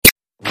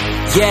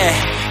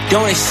Yeah,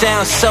 don't it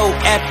sound so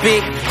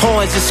epic?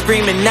 Horns are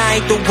screaming, I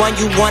ain't the one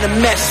you wanna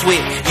mess with.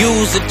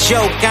 Use a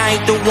joke, I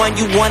ain't the one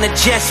you wanna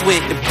jest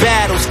with. The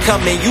battle's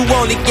coming, you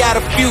only got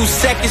a few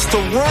seconds to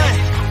run.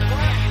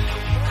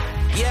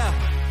 Yeah.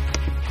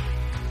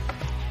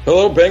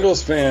 Hello,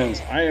 Bengals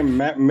fans. I am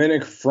Matt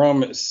Minnick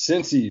from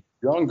Cincy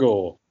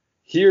Jungle.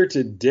 Here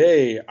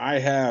today, I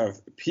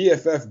have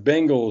PFF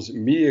Bengals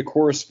media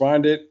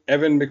correspondent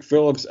Evan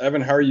McPhillips.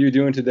 Evan, how are you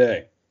doing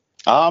today?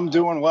 I'm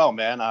doing well,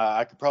 man.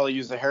 I could probably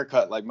use a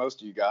haircut like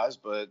most of you guys,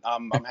 but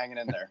I'm hanging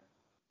in there.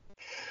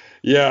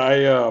 Yeah,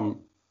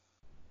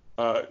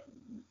 I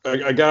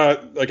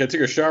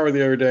took a shower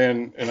the other day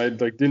and I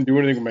didn't do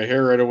anything with my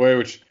hair right away,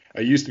 which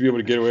I used to be able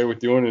to get away with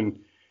doing. And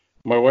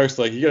my wife's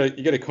like, you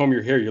gotta comb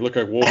your hair. You look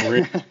like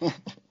Wolverine.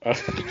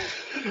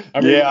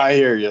 I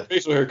hear you.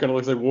 Facial hair kind of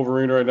looks like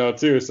Wolverine right now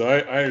too. So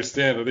I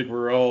understand. I think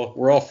we're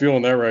all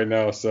feeling that right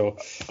now. So.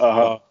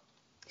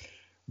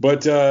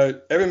 But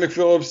Evan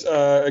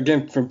McPhillips,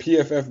 again, from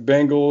PFF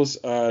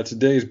Bengals,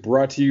 today is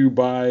brought to you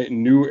by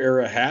New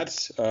Era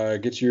Hats.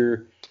 Get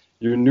your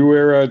New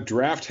Era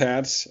draft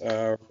hats.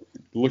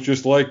 Look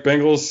just like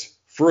Bengals'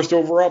 first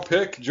overall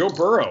pick, Joe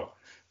Burrow.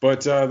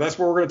 But that's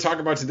what we're going to talk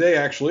about today,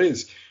 actually,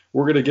 is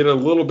we're going to get a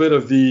little bit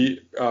of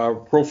the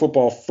Pro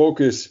Football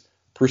Focus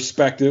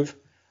perspective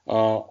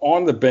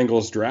on the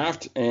Bengals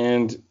draft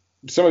and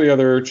some of the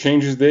other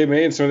changes they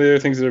made and some of the other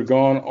things that have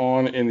gone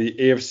on in the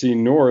AFC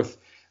North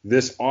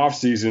this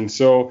offseason.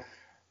 So,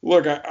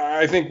 look,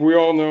 I think we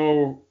all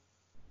know,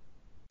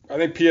 I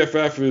think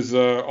PFF is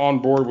on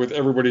board with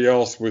everybody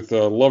else with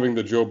loving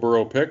the Joe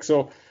Burrow pick.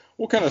 So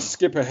we'll kind of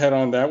skip ahead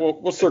on that.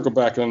 We'll circle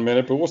back in a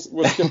minute, but we'll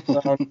skip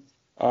down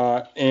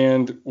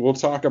and we'll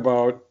talk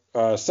about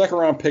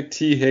second-round pick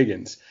T.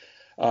 Higgins.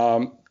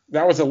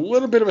 That was a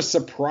little bit of a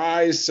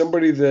surprise,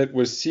 somebody that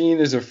was seen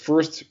as a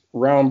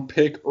first-round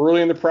pick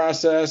early in the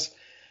process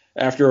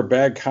after a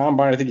bad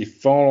combine. I think he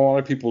fell on a lot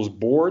of people's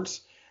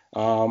boards.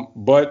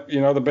 But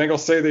the Bengals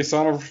say they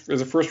saw him as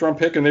a first-round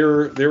pick, and they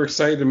were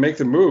excited to make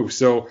the move.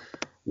 So,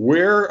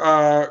 where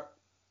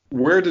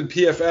did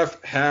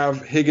PFF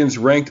have Higgins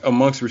ranked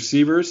amongst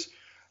receivers?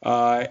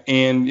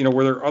 And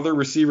were there other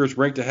receivers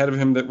ranked ahead of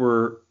him that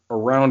were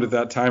around at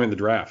that time in the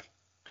draft?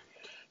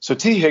 So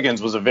T.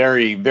 Higgins was a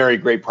very, very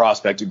great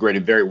prospect who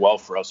graded very well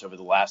for us over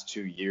the last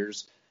 2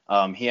 years.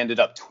 He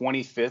ended up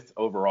 25th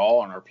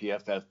overall on our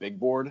PFF big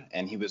board,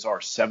 and he was our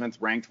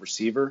 7th-ranked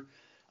receiver.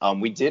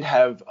 We did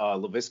have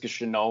Laviska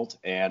Shenault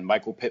and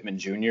Michael Pittman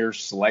Jr.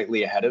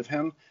 slightly ahead of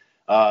him.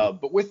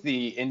 But with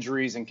the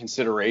injuries in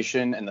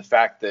consideration and the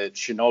fact that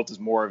Shenault is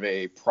more of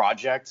a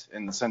project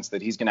in the sense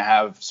that he's going to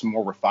have some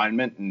more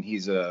refinement and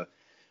he's a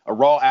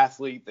raw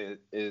athlete that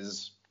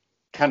is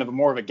kind of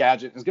more of a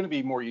gadget, is going to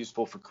be more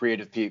useful for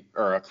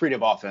a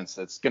creative offense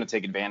that's going to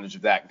take advantage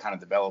of that and kind of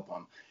develop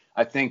him.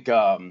 I think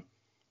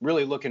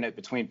really looking at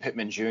between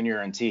Pittman Jr.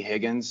 and T.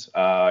 Higgins,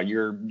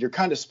 you're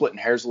kind of splitting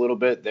hairs a little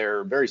bit.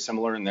 They're very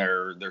similar in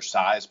their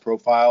size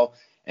profile,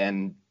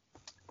 and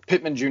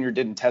Pittman Jr.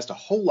 didn't test a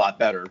whole lot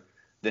better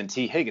than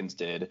T. Higgins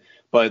did.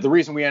 But the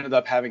reason we ended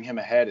up having him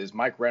ahead is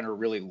Mike Renner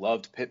really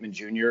loved Pittman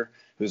Jr.,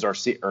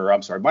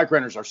 Mike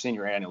Renner's our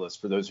senior analyst,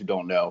 for those who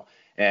don't know.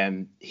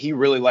 And he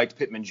really liked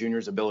Pittman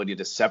Jr.'s ability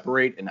to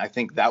separate, and I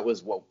think that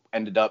was what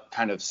ended up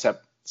kind of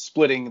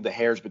splitting the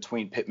hairs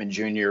between Pittman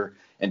Jr.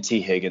 and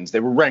T. Higgins. They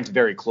were ranked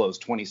very close,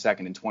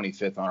 22nd and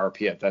 25th on our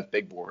PFF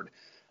big board.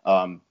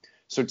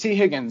 So T.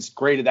 Higgins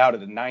graded out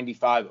at a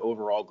 95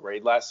 overall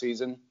grade last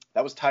season.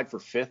 That was tied for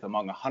 5th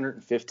among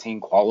 115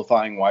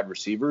 qualifying wide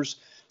receivers.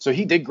 So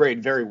he did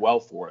grade very well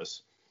for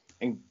us.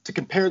 And to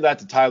compare that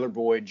to Tyler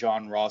Boyd,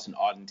 John Ross, and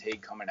Auden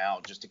Tate coming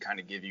out, just to kind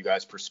of give you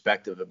guys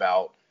perspective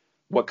about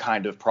what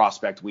kind of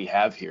prospect we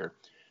have here.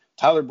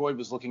 Tyler Boyd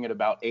was looking at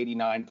about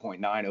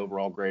 89.9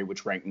 overall grade,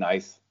 which ranked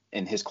 9th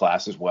in his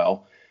class as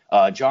well.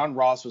 John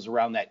Ross was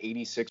around that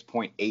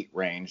 86.8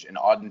 range, and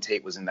Auden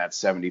Tate was in that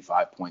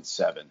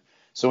 75.7.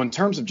 So in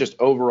terms of just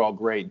overall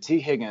grade, T.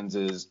 Higgins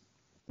is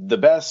the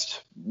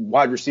best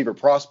wide receiver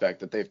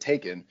prospect that they've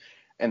taken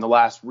in the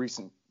last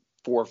recent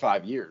 4 or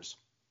 5 years.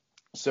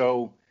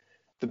 So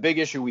the big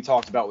issue we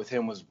talked about with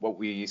him was what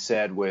we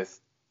said with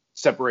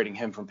separating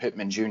him from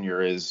Pittman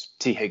Jr. is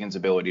T. Higgins'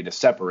 ability to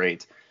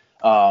separate.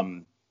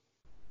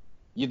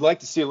 You'd like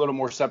to see a little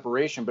more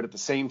separation, but at the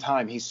same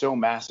time, he's so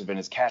massive and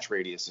his catch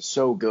radius is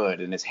so good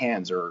and his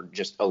hands are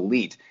just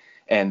elite.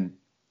 And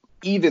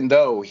even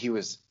though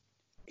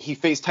he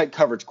faced tight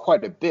coverage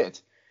quite a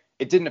bit,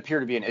 it didn't appear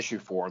to be an issue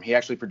for him. He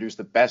actually produced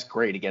the best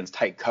grade against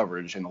tight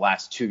coverage in the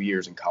last 2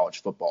 years in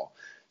college football.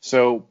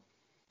 So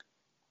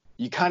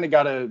you kind of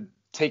got to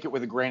take it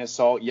with a grain of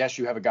salt. Yes,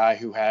 you have a guy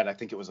who had, I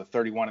think it was a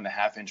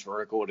 31.5-inch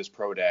vertical at his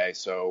pro day.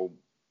 So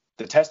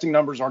the testing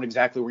numbers aren't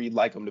exactly where you'd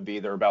like them to be.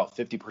 They're about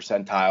 50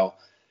 percentile.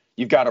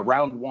 You've got a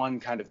round one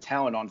kind of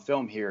talent on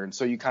film here. And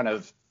so you kind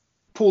of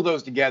pull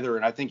those together,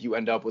 and I think you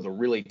end up with a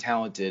really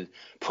talented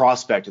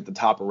prospect at the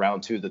top of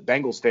round two that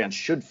Bengals fans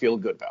should feel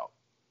good about.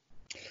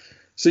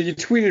 So you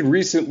tweeted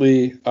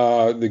recently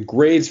the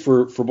grades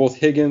for both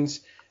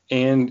Higgins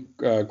and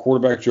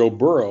quarterback Joe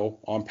Burrow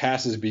on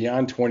passes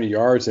beyond 20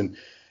 yards. And,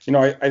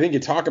 I think you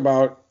talk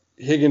about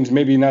Higgins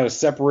maybe not a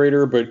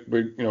separator, but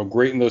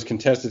great in those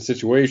contested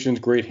situations,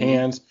 great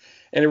hands.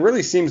 And it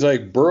really seems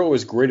like Burrow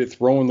is great at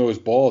throwing those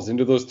balls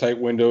into those tight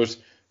windows,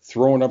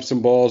 throwing up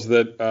some balls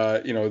that,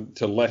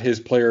 to let his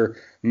player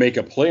make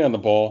a play on the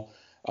ball.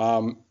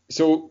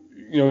 So,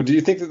 do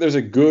you think that there's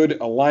a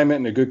good alignment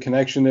and a good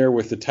connection there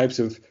with the types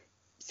of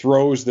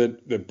throws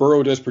that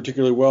Burrow does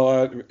particularly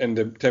well at and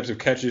the types of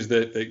catches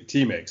that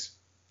T makes?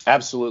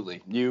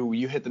 Absolutely.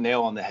 You hit the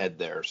nail on the head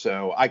there.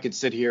 So I could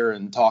sit here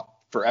and talk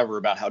forever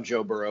about how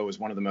Joe Burrow is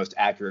one of the most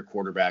accurate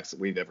quarterbacks that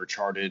we've ever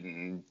charted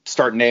and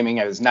start naming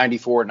his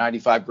 94,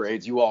 95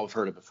 grades. You all have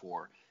heard it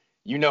before.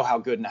 You know how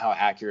good and how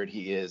accurate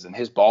he is, and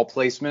his ball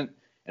placement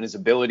and his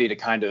ability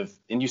to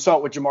and you saw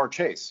it with Ja'Marr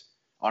Chase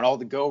on all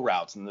the go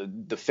routes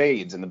and the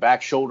fades and the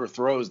back shoulder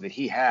throws that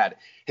he had.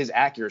 His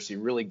accuracy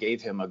really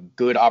gave him a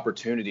good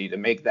opportunity to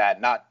make that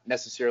not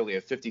necessarily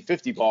a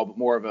 50-50 ball, but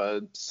more of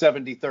a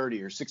 70-30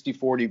 or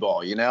 60-40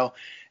 ball,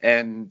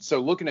 And so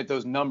looking at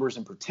those numbers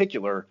in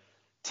particular,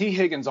 T.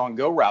 Higgins on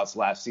go routes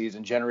last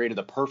season generated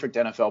the perfect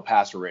NFL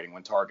passer rating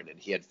when targeted.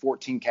 He had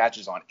 14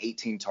 catches on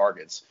 18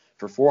 targets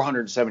for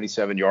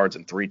 477 yards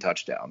and 3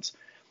 touchdowns.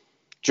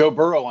 Joe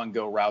Burrow on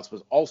go routes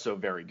was also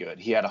very good.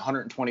 He had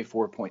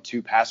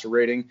 124.2 passer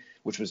rating,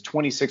 which was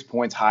 26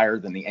 points higher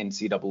than the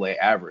NCAA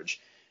average.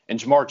 And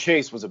Ja'Marr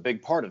Chase was a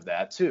big part of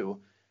that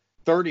too.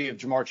 30 of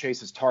Ja'Marr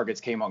Chase's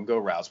targets came on go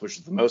routes, which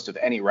is the most of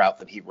any route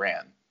that he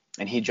ran.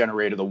 And he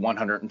generated a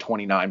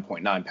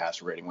 129.9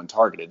 passer rating when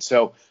targeted.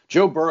 So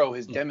Joe Burrow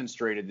has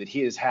demonstrated that he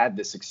has had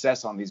the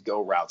success on these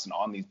go routes and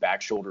on these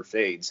back shoulder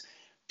fades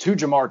to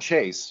Ja'Marr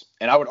Chase.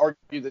 And I would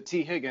argue that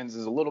T. Higgins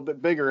is a little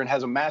bit bigger and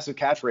has a massive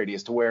catch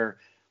radius to where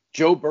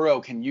Joe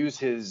Burrow can use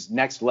his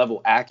next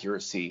level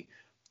accuracy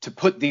to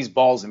put these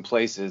balls in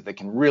places that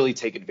can really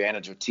take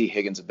advantage of T.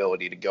 Higgins'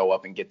 ability to go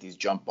up and get these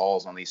jump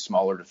balls on these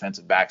smaller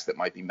defensive backs that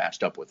might be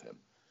matched up with him.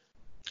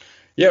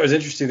 Yeah, it was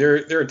interesting.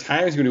 There are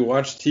times when you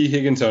watch T.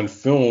 Higgins on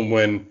film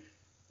when,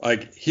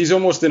 he's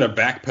almost in a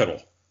back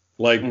pedal.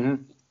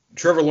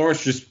 Trevor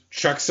Lawrence just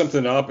chucks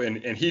something up,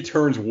 and he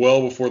turns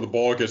well before the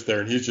ball gets there,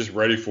 and he's just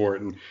ready for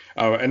it.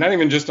 And not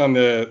even just on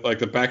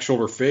the back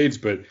shoulder fades,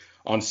 but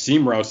on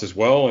seam routes as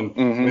well. And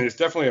I mean, it's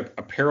definitely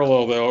a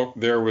parallel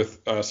there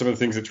with some of the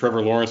things that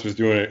Trevor Lawrence was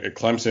doing at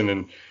Clemson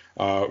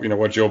and,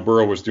 what Joe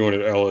Burrow was doing at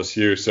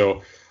LSU.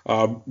 So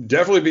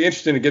definitely be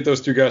interesting to get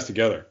those two guys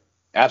together.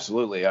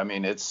 Absolutely. I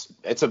mean, it's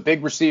a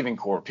big receiving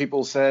corps.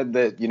 People said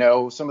that,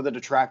 some of the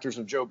detractors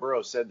of Joe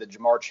Burrow said that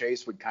Ja'Marr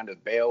Chase would kind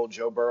of bail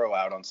Joe Burrow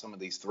out on some of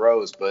these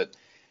throws, but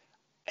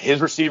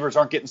his receivers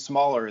aren't getting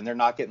smaller and they're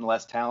not getting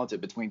less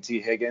talented between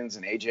T. Higgins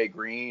and A.J.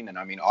 Green. And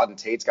I mean, Auden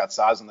Tate's got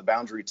size on the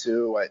boundary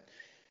too.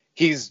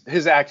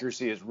 His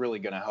accuracy is really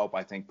going to help,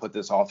 I think, put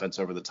this offense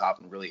over the top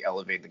and really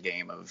elevate the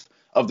game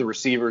of the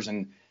receivers.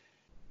 And,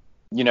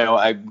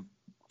 I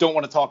don't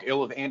want to talk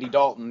ill of Andy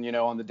Dalton,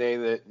 on the day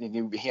that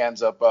he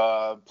ends up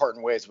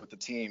parting ways with the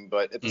team.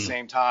 But at the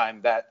same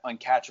time, that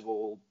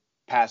uncatchable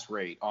pass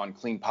rate on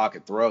clean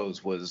pocket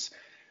throws was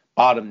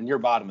near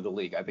bottom of the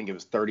league. I think it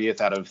was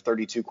 30th out of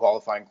 32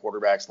 qualifying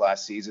quarterbacks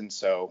last season.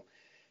 So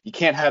you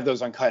can't have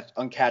those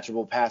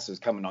uncatchable passes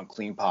coming on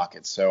clean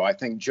pockets. So I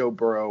think Joe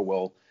Burrow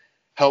will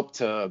help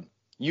to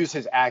use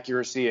his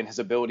accuracy and his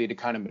ability to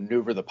kind of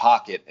maneuver the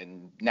pocket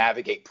and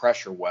navigate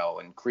pressure well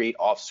and create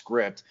off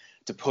script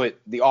to put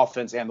the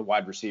offense and the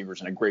wide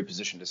receivers in a great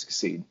position to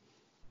succeed.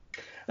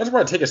 I just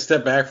want to take a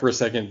step back for a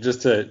second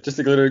just to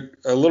get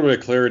a little bit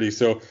of clarity.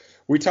 So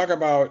we talk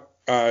about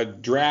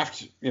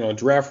draft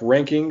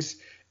rankings,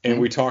 and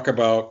we talk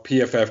about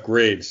PFF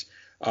grades.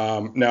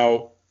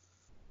 Now,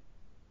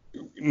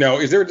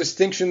 is there a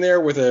distinction there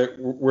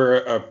where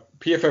a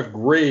PFF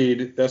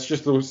grade, that's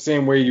just the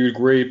same way you would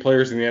grade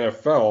players in the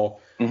NFL,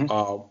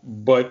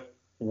 but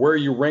where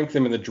you rank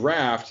them in the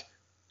draft,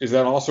 is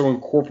that also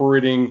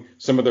incorporating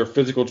some of their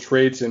physical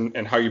traits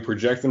and how you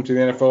project them to the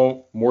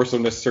NFL more so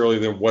necessarily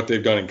than what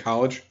they've done in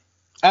college?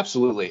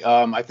 Absolutely.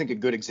 I think a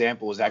good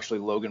example is actually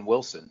Logan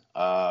Wilson.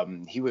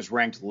 He was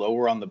ranked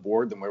lower on the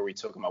board than where we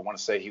took him. I want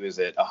to say he was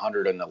at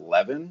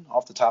 111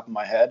 off the top of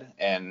my head,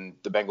 and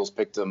the Bengals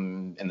picked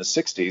him in the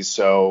 60s.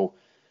 So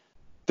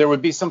there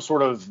would be some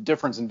sort of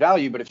difference in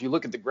value. But if you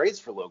look at the grades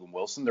for Logan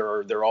Wilson,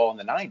 they're all in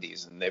the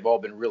 90s, and they've all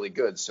been really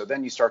good. So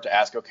then you start to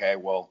ask, okay,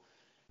 well,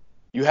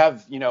 you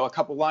have, a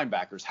couple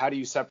linebackers. How do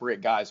you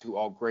separate guys who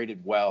all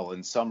graded well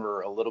and some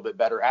are a little bit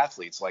better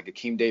athletes, like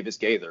Akeem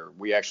Davis-Gaither?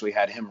 We actually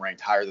had him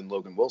ranked higher than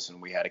Logan Wilson.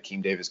 We had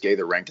Akeem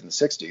Davis-Gaither ranked in the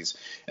 60s.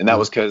 And that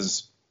was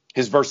because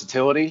his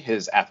versatility,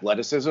 his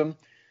athleticism,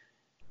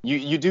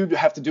 you do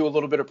have to do a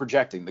little bit of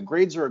projecting. The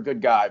grades are a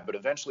good guide, but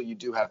eventually you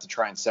do have to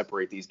try and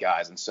separate these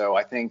guys. And so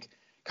I think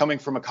coming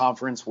from a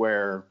conference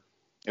where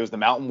it was the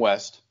Mountain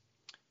West,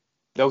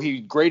 though he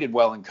graded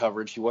well in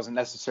coverage, he wasn't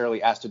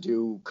necessarily asked to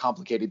do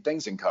complicated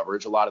things in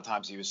coverage. A lot of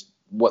times he was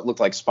what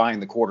looked like spying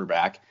the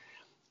quarterback.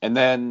 And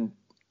then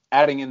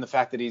adding in the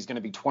fact that he's going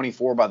to be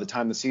 24 by the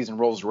time the season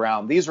rolls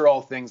around. These are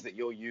all things that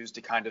you'll use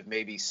to kind of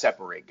maybe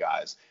separate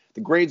guys.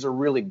 The grades are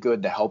really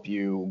good to help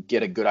you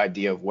get a good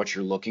idea of what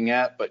you're looking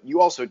at, but you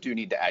also do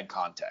need to add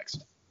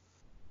context.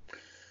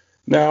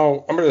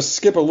 Now, I'm going to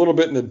skip a little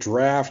bit in the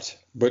draft,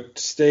 but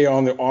stay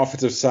on the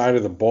offensive side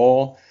of the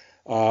ball.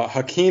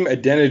 Hakeem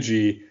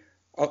Adeniji,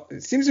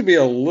 it seems to be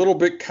a little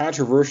bit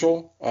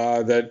controversial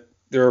that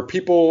there are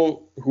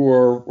people who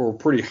are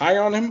pretty high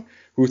on him,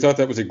 who thought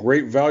that was a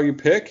great value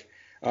pick.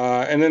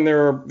 And then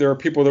there are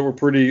people that were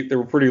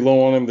pretty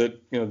low on him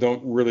that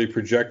don't really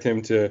project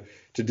him to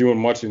doing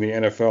much in the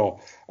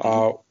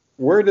NFL.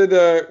 Where did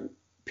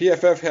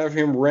PFF have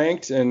him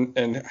ranked,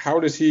 and how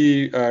did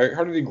he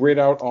grade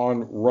out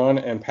on run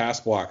and pass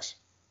blocks?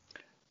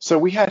 So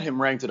we had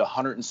him ranked at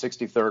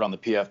 163rd on the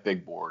PF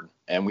Big Board,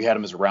 and we had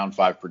him as a round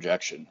 5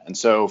 projection. And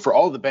so for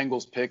all the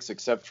Bengals picks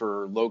except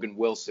for Logan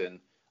Wilson,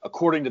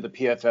 according to the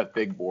PFF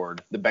Big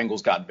Board, the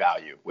Bengals got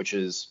value, which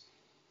is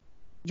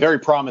very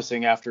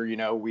promising after,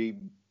 we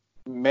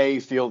may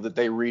feel that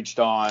they reached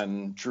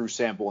on Drew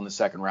Sample in the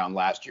second round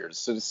last year.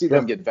 So to see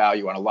them get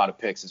value on a lot of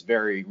picks is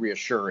very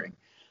reassuring.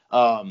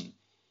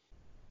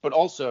 But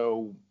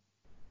also,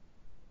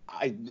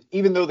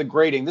 even though the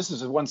grading, this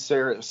is one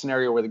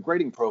scenario where the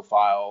grading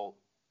profile,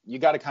 you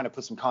got to kind of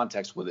put some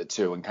context with it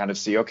too and kind of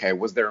see, okay,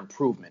 was there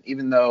improvement?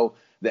 Even though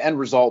the end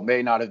result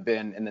may not have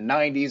been in the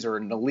 90s or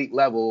an elite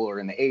level or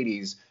in the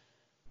 80s,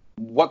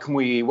 what can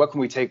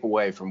we take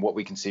away from what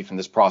we can see from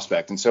this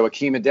prospect? And so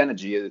Hakeem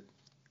Adeniji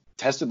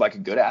tested like a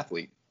good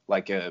athlete,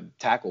 like an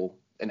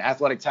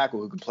athletic tackle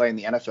who could play in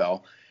the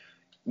NFL.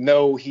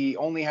 No, he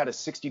only had a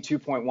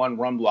 62.1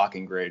 run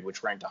blocking grade,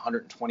 which ranked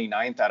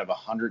 129th out of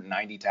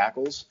 190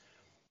 tackles,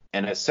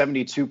 and a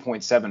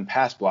 72.7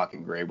 pass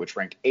blocking grade, which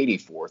ranked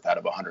 84th out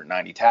of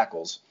 190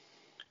 tackles.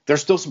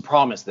 There's still some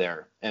promise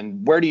there.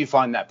 And where do you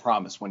find that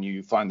promise when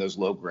you find those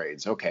low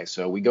grades? Okay,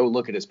 so we go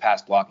look at his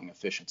pass blocking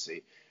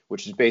efficiency,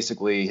 which is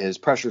basically his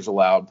pressures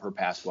allowed per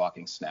pass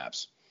blocking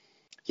snaps.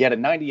 He had a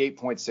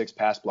 98.6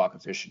 pass block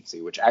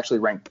efficiency, which actually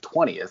ranked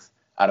 20th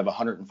out of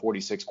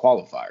 146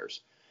 qualifiers.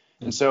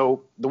 And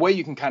so the way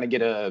you can kind of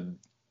get a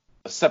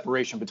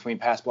separation between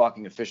pass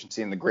blocking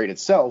efficiency and the grade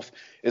itself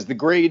is the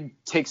grade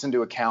takes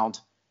into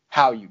account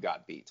how you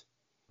got beat.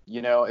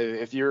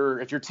 If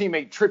your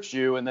teammate trips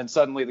you and then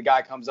suddenly the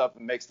guy comes up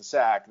and makes the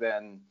sack,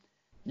 then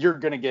you're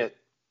not going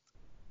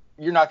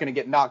to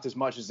get knocked as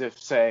much as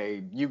if,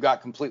 say, you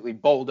got completely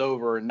bowled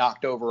over and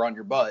knocked over on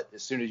your butt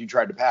as soon as you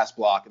tried to pass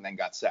block and then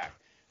got sacked.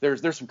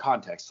 There's some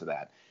context to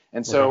that.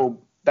 And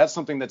so that's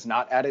something that's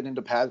not added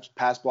into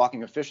pass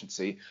blocking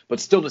efficiency, but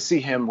still to see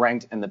him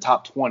ranked in the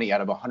top 20 out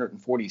of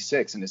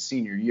 146 in his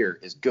senior year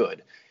is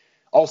good.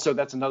 Also,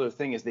 that's another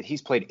thing is that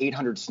he's played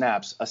 800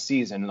 snaps a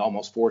season in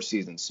almost 4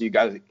 seasons. So you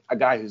got a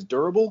guy who's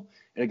durable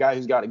and a guy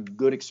who's got a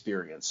good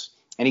experience.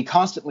 And he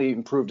constantly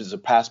improved as a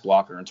pass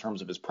blocker in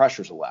terms of his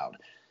pressures allowed.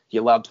 He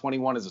allowed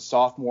 21 as a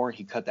sophomore.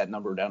 He cut that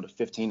number down to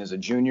 15 as a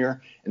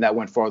junior, and that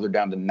went farther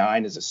down to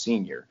 9 as a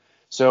senior.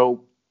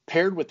 So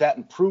paired with that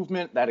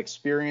improvement, that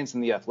experience,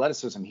 and the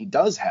athleticism he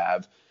does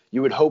have,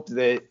 you would hope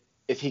that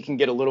if he can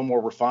get a little more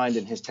refined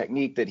in his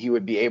technique, that he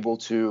would be able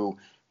to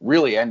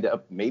really end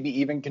up maybe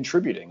even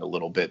contributing a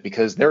little bit,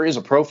 because there is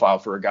a profile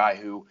for a guy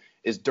who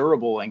is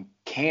durable and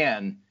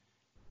can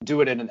do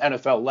it at an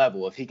NFL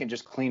level. If he can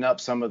just clean up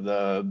some of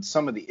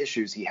the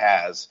issues he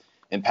has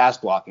in pass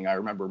blocking. I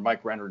remember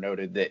Mike Renner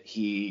noted that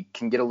he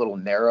can get a little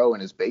narrow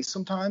in his base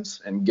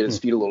sometimes and get his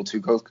feet a little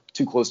too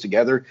close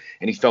together,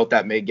 and he felt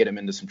that may get him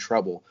into some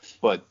trouble.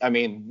 But, I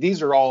mean,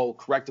 these are all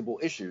correctable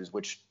issues,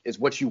 which is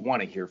what you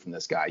want to hear from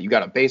this guy. You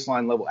got a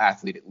baseline level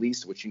athlete, at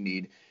least, what you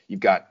need. You've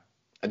got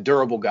a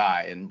durable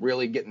guy, and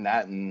really getting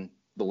that in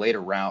the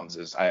later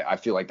rounds I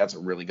feel like that's a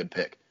really good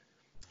pick.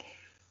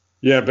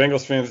 Yeah,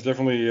 Bengals fans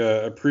definitely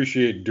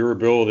appreciate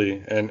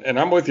durability, and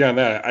I'm with you on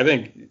that. I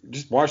think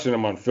just watching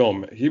him on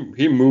film,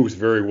 he moves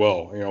very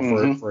well,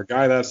 for a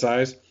guy that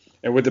size.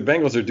 And what the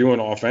Bengals are doing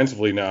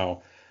offensively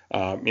now,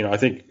 I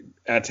think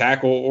at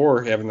tackle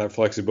or having that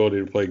flexibility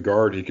to play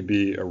guard, he could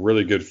be a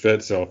really good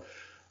fit. So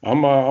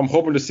I'm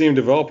hoping to see him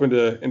develop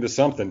into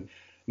something.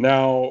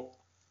 Now,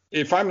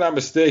 if I'm not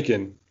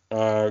mistaken,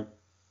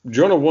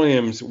 Jonah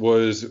Williams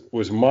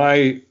was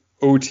my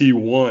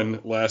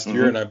OT1 last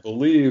year, and I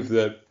believe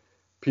that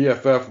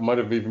PFF might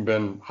have even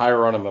been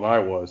higher on him than I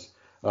was.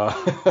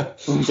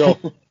 So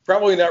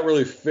probably not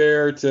really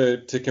fair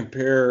to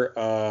compare,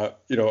 a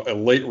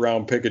late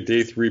round pick, a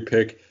day 3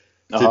 pick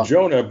to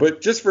Jonah. But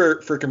just for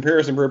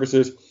comparison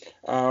purposes,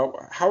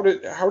 how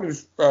did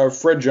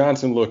Fred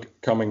Johnson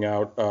look coming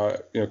out,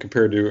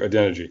 compared to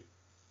Adeniji?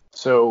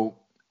 So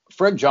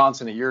Fred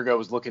Johnson a year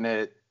ago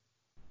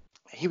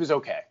he was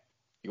okay.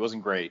 He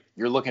wasn't great.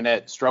 You're looking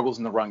at struggles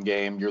in the run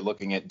game. You're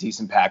looking at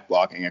decent pack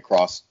blocking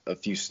across a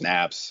few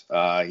snaps.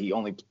 He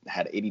only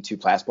had 82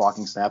 pass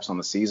blocking snaps on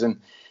the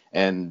season.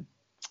 And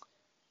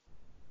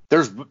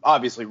there's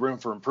obviously room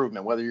for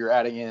improvement, whether you're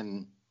adding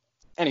in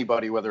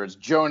anybody, whether it's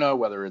Jonah,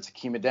 whether it's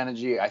Hakeem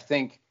Adeniji. I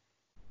think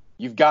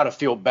you've got to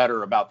feel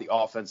better about the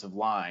offensive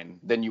line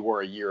than you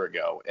were a year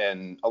ago.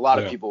 And a lot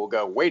of people will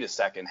go, wait a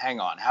second, hang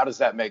on, how does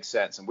that make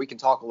sense? And we can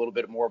talk a little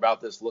bit more about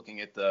this looking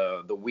at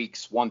the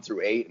weeks 1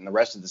 through 8 and the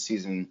rest of the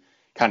season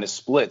kind of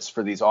splits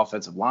for these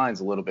offensive lines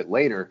a little bit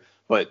later.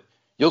 But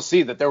you'll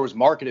see that there was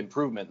market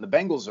improvement. And the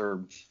Bengals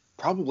are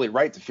probably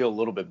right to feel a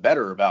little bit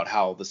better about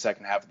how the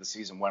second half of the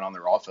season went on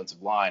their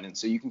offensive line. And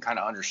so you can kind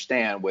of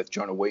understand with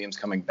Jonah Williams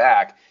coming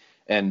back,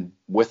 and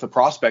with the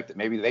prospect that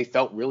maybe they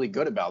felt really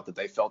good about, that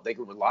they felt they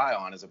could rely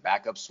on as a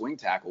backup swing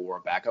tackle or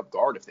a backup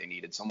guard if they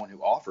needed someone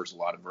who offers a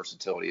lot of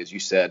versatility, as you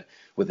said,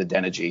 with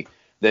Adeniji,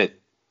 that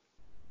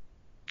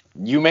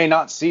you may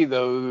not see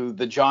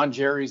the John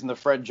Jerrys and the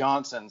Fred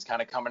Johnsons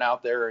kind of coming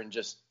out there and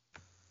just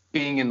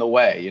being in the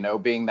way,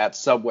 being that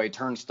subway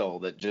turnstile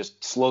that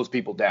just slows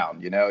people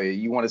down.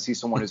 You want to see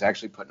someone who's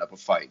actually putting up a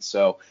fight.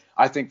 So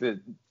I think that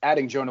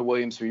adding Jonah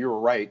Williams, who you were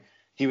right,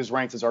 he was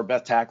ranked as our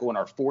best tackle and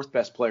our 4th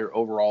best player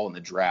overall in the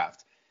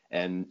draft.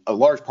 And a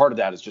large part of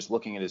that is just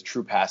looking at his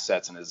true pass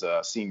sets in his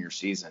senior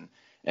season.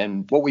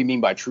 And what we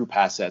mean by true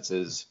pass sets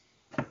is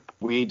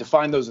we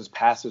define those as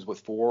passes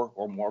with 4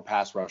 or more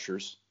pass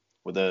rushers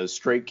with a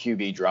straight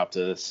QB drop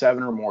to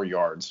 7 or more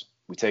yards.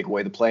 We take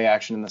away the play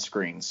action and the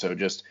screen. So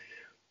just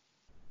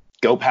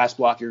go pass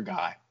block your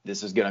guy.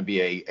 This is going to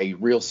be a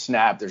real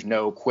snap. There's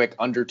no quick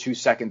under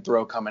 2-second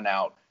throw coming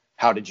out.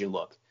 How did you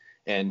look?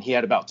 And he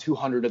had about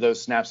 200 of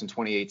those snaps in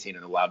 2018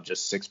 and allowed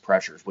just 6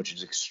 pressures, which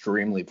is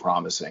extremely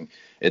promising.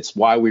 It's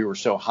why we were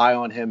so high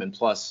on him. And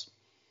plus,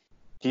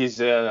 he's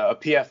a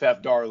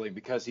PFF darling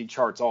because he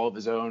charts all of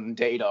his own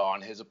data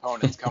on his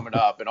opponents coming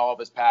up and all of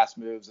his pass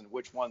moves and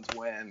which ones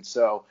win.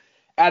 So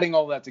adding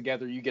all that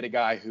together, you get a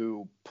guy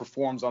who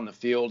performs on the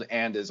field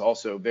and is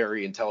also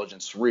very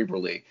intelligent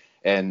cerebrally.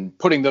 And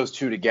putting those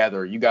two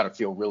together, you got to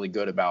feel really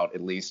good about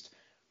at least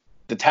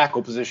the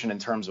tackle position in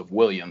terms of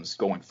Williams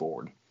going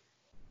forward.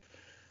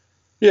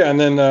 Yeah, and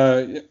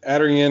then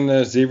adding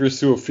in Xavier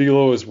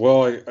Su'a-Filo as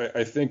well,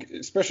 I think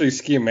especially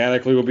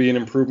schematically will be an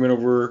improvement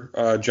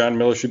over John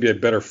Miller. Should be a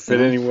better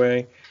fit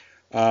anyway.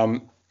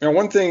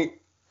 One thing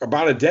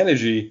about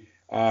Adeniji,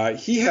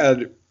 he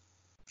had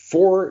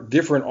 4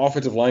 different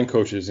offensive line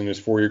coaches in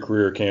his 4-year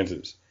career at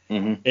Kansas.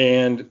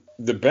 And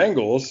the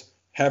Bengals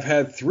have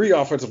had 3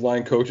 offensive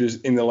line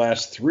coaches in the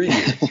last 3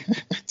 years.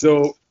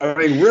 So, I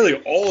mean,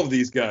 really all of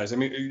these guys, I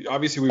mean,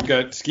 obviously we've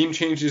got scheme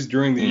changes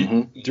during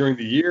the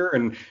year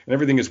and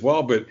everything as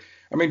well. But,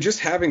 I mean, just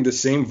having the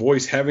same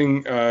voice,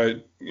 having,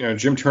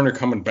 Jim Turner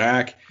coming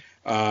back,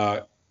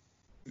 I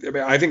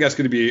think that's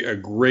going to be a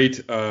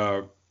great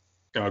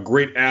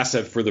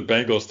asset for the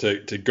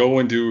Bengals to go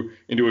into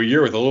a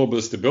year with a little bit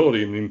of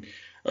stability. I mean,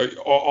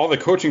 all the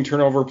coaching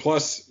turnover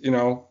plus,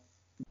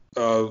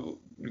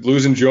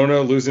 losing Jonah,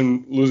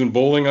 losing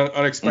Bowling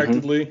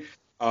unexpectedly,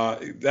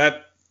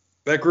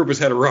 that group has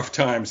had a rough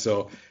time.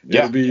 So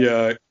it'll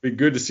be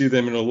good to see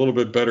them in a little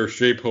bit better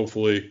shape,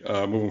 hopefully,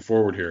 moving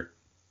forward here.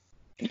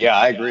 Yeah,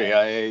 I agree.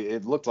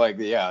 It looked like,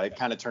 it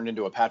kind of turned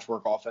into a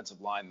patchwork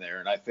offensive line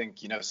there. And I think,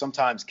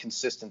 sometimes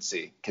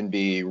consistency can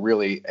be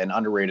really an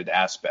underrated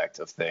aspect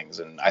of things.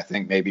 And I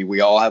think maybe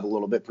we all have a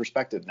little bit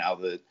perspective now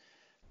that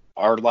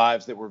our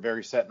lives that were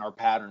very set in our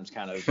patterns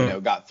kind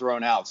of, got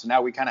thrown out. So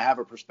now we kind of have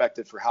a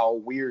perspective for how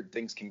weird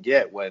things can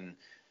get when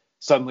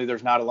suddenly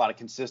there's not a lot of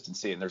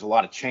consistency and there's a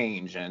lot of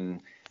change.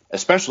 And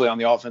especially on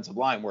the offensive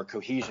line where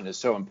cohesion is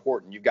so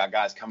important, you've got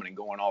guys coming and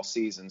going all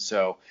season.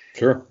 So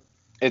sure.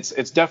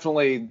 It's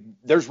definitely,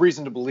 there's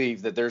reason to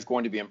believe that there's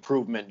going to be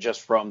improvement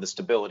just from the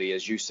stability,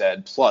 as you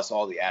said, plus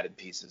all the added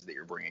pieces that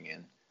you're bringing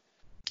in.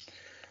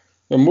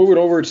 Now, moving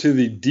over to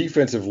the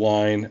defensive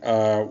line,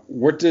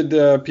 what did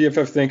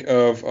PFF think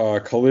of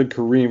Khalid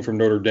Kareem from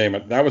Notre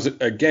Dame? That was,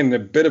 again, a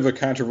bit of a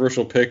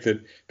controversial pick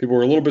that people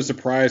were a little bit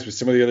surprised with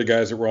some of the other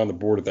guys that were on the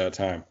board at that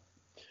time.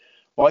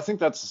 Well, I think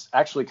that's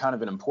actually kind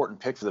of an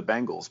important pick for the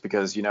Bengals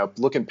because,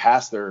 looking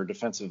past their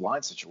defensive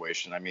line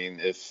situation, I mean,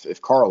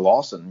 if Carl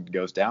Lawson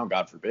goes down,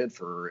 God forbid,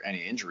 for any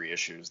injury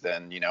issues,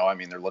 then,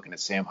 they're looking at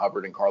Sam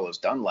Hubbard and Carlos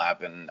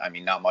Dunlap and,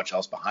 not much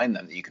else behind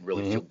them that you can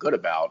really feel good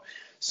about.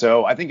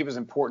 So I think it was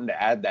important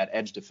to add that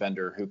edge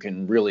defender who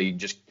can really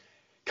just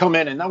come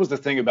in. And that was the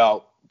thing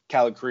about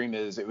Khalid Kareem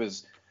is it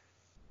was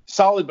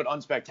solid but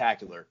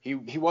unspectacular.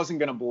 He wasn't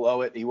going to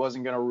blow it. He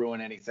wasn't going to ruin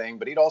anything,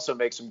 but he'd also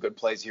make some good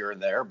plays here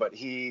and there. But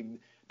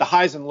the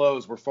highs and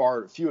lows were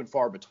few and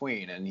far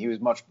between, and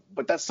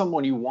but that's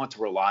someone you want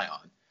to rely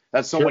on.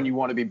 That's someone you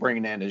want to be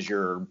bringing in as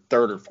your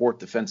 3rd or 4th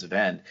defensive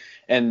end.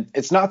 And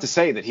it's not to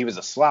say that he was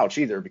a slouch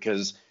either,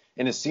 because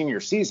in his senior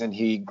season,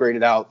 he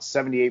graded out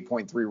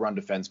 78.3 run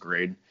defense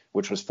grade,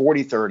 which was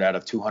 43rd out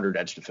of 200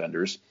 edge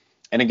defenders.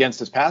 And against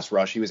his pass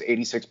rush, he was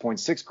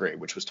 86.6 grade,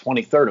 which was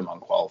 23rd among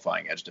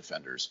qualifying edge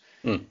defenders.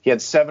 He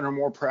had 7 or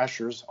more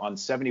pressures on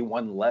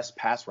 71 less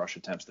pass rush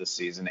attempts this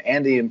season,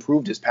 and he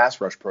improved his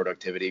pass rush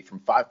productivity from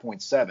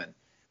 5.7,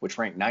 which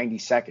ranked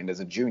 92nd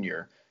as a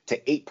junior, to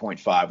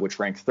 8.5, which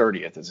ranked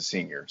 30th as a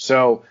senior.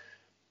 So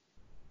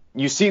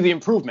you see the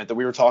improvement that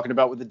we were talking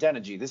about with the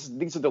Adeniji.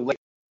 These are the late.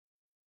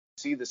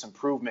 You see this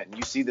improvement and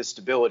you see this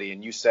stability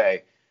and you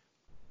say,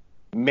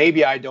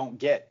 maybe I don't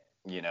get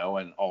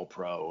an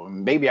all-pro.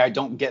 Maybe I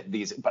don't get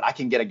these, but I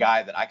can get a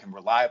guy that I can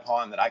rely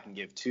upon, that I can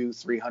give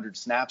 200-300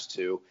 snaps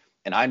to,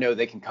 and I know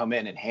they can come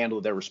in and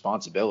handle their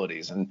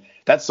responsibilities. And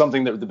that's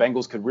something that the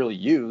Bengals could really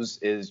use,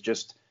 is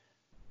just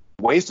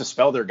ways to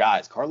spell their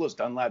guys. Carlos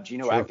Dunlap,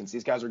 Geno Atkins,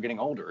 these guys are getting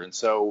older. And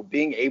so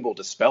being able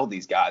to spell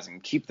these guys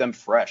and keep them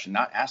fresh and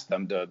not ask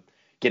them to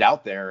get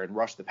out there and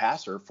rush the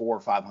passer 400 or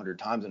 500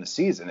 times in a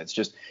season,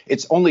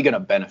 it's only going to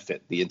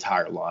benefit the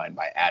entire line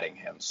by adding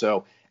him.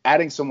 So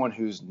adding someone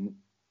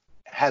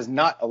has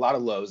not a lot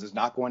of lows, is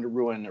not going to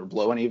ruin or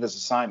blow any of his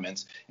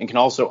assignments, and can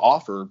also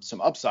offer some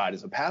upside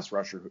as a pass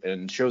rusher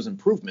and shows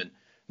improvement,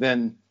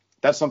 then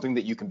that's something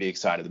that you can be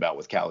excited about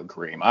with Khalid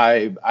Kareem.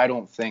 I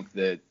don't think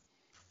that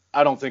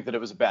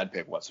it was a bad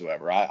pick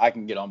whatsoever. I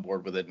can get on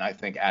board with it, and I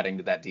think adding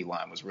to that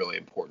D-line was really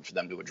important for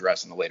them to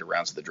address in the later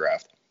rounds of the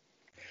draft.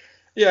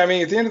 Yeah, I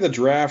mean, at the end of the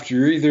draft,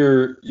 you're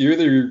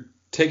either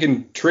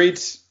taking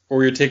traits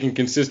or you're taking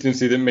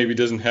consistency that maybe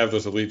doesn't have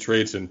those elite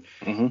traits. And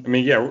I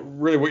mean, yeah,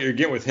 really what you're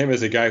getting with him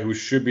is a guy who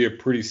should be a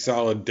pretty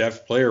solid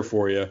depth player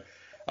for you.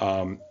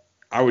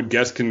 I would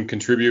guess can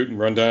contribute and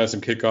run down on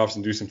some kickoffs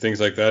and do some things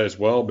like that as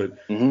well. But,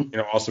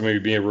 also maybe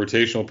being a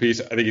rotational piece.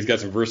 I think he's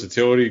got some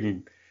versatility.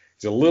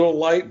 He's a little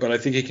light, but I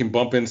think he can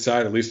bump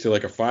inside at least to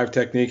like a 5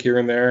 technique here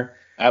and there.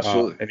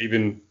 Absolutely. And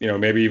even,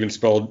 maybe even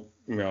spell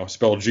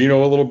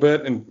Geno a little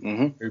bit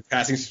in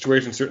passing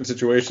situations, certain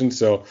situations.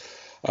 So,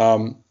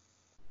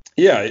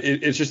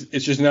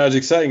 it's just not as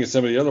exciting as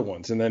some of the other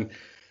ones. And then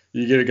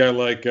you get a guy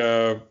like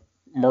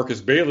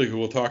Marcus Bailey, who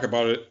we'll talk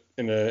about it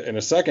in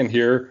a second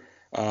here.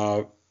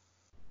 The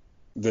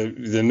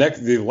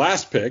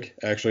last pick,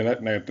 actually,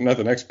 not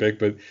the next pick,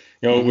 but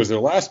it was their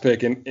last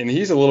pick, and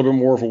he's a little bit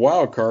more of a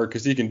wild card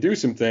because he can do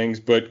some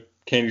things, but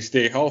can he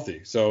stay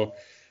healthy? So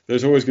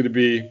there's always going to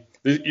be,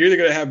 you're either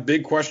going to have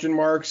big question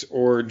marks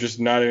or just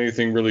not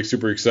anything really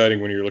super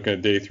exciting when you're looking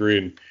at day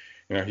 3,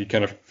 and he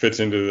kind of fits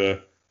into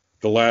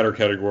the latter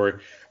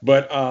category.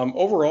 But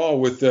overall,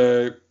 with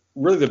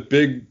really the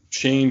big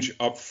change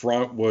up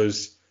front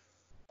was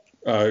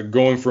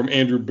going from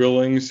Andrew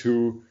Billings,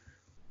 who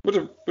was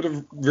a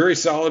very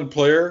solid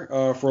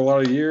player for a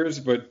lot of years,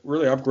 but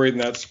really upgrading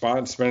that spot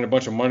and spending a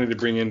bunch of money to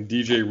bring in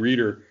DJ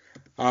Reader.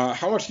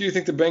 How much do you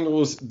think the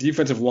Bengals'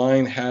 defensive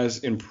line has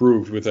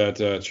improved with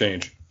that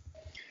change?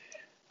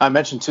 I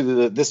mentioned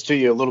this to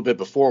you a little bit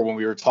before when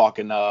we were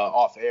talking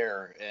off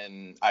air,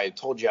 and I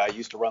told you I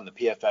used to run the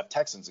PFF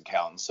Texans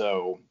account.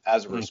 So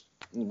as a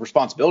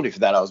responsibility for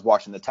that, I was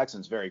watching the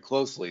Texans very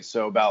closely.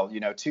 So about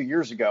 2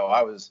 years ago,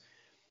 I was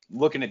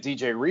looking at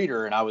DJ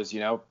Reader, and I was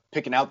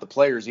picking out the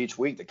players each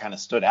week that kind of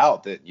stood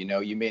out that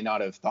you may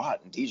not have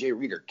thought. And DJ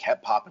Reader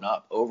kept popping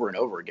up over and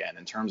over again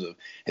in terms of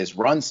his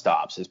run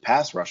stops, his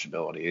pass rush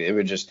ability.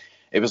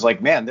 It was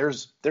like, man,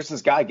 there's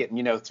this guy getting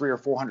 300 or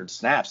 400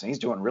 snaps, and he's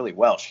doing really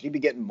well. Should he be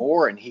getting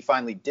more? And he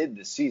finally did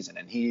this season,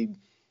 and he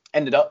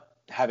ended up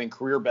having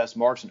career best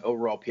marks in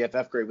overall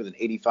PFF grade with an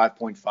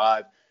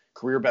 85.5,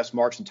 career best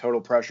marks in total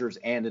pressures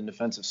and in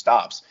defensive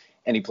stops,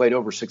 and he played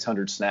over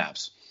 600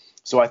 snaps.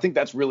 So I think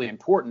that's really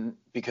important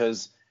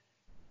because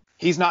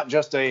he's not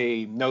just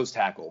a nose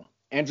tackle.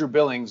 Andrew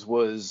Billings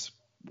was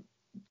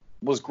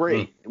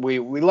great. We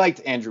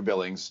liked Andrew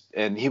Billings,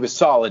 and he was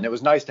solid, and it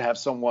was nice to have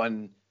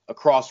someone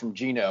across from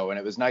Geno, and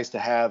it was nice to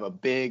have a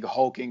big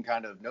hulking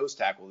kind of nose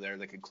tackle there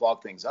that could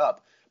clog things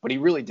up, but he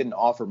really didn't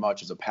offer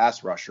much as a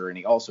pass rusher, and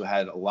he also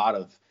had a lot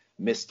of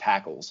missed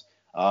tackles.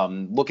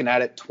 Looking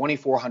at it,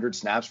 2,400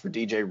 snaps for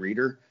DJ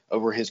Reader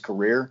over his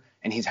career,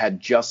 and he's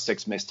had just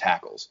 6 missed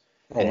tackles.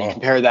 You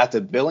compare that to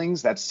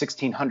Billings, that's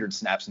 1,600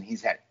 snaps, and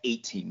he's had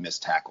 18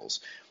 missed tackles.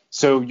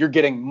 So you're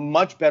getting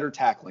much better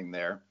tackling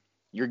there.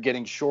 You're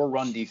getting sure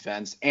run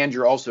defense, and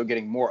you're also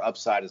getting more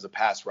upside as a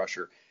pass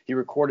rusher. He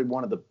recorded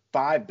one of the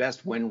 5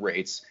 best win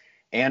rates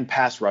and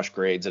pass rush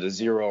grades at a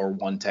 0 or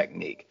 1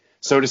 technique.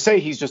 So to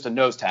say he's just a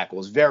nose tackle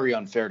is very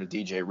unfair to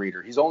DJ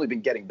Reader. He's only been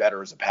getting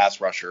better as a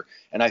pass rusher,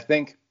 and I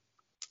think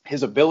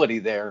his ability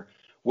there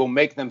will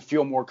make them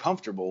feel more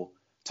comfortable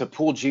to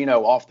pull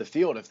Geno off the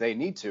field if they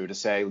need to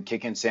say,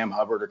 kick in Sam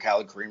Hubbard or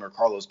Khalid Kareem or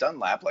Carlos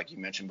Dunlap, like you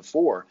mentioned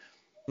before.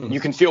 You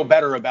can feel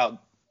better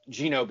about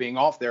Geno being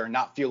off there and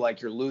not feel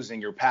like you're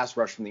losing your pass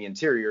rush from the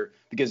interior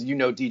because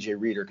DJ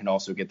Reader can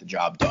also get the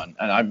job done.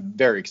 And I'm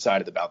very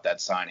excited about that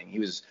signing. He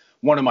was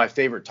one of my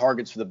favorite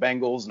targets for the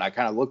Bengals, and I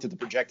kind of looked at the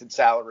projected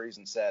salaries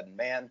and said,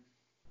 man,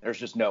 there's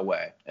just no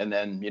way. And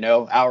then,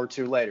 hour or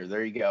two later,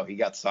 there you go. He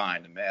got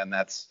signed. And, man,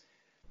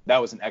 that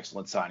was an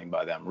excellent signing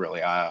by them,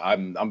 really.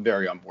 I'm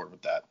very on board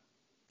with that.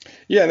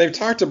 Yeah, and they've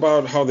talked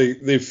about how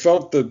they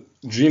felt that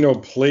Geno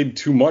played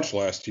too much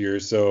last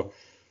year, so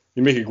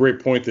you make a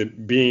great point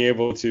that being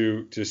able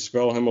to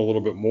spell him a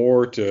little bit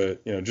more to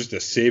just to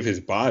save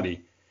his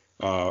body.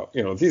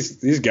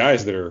 These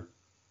guys that are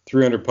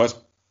 300 plus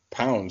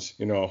pounds,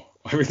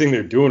 everything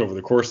they're doing over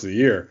the course of the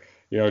year,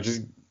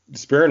 just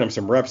sparing them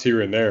some reps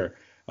here and there.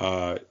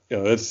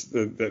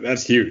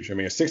 That's huge. I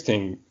mean, a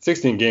 16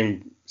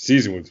 game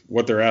season with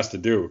what they're asked to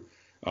do.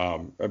 I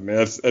mean,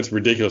 that's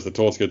ridiculous. The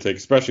toll it's going to take,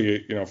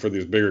 especially for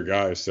these bigger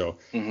guys. So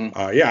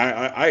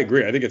I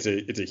agree. I think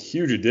it's a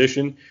huge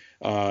addition.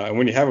 And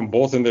when you have them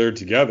both in there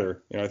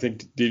together, I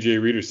think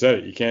DJ Reader said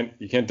it. You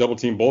can't double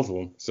team both of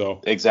them.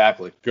 So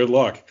exactly. Good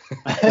luck.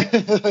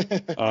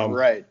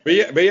 Right.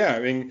 But yeah. I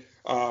mean,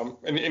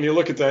 and you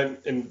look at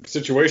that in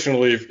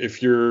situationally,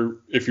 if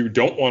you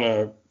don't want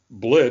to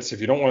blitz,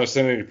 if you don't want to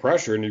send any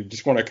pressure, and you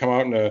just want to come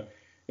out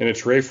in a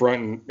tray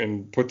front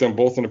and put them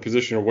both in a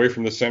position away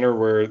from the center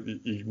where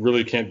you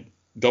really can't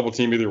double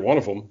team either one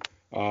of them.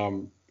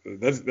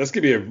 That's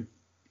gonna be a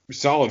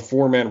solid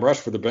 4-man rush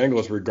for the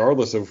Bengals,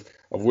 regardless of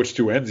which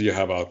two ends you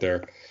have out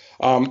there.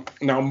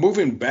 Now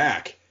moving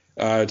back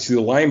to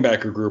the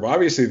linebacker group,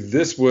 obviously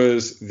this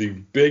was the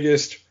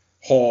biggest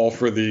haul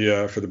for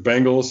the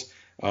Bengals.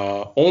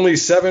 Only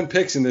 7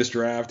 picks in this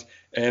draft,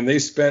 and they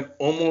spent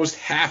almost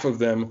half of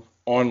them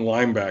on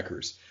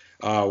linebackers.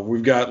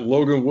 We've got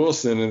Logan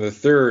Wilson in the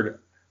third,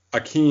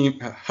 Hakeem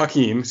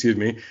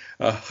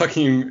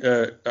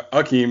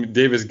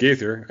Davis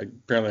Gaither.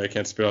 Apparently I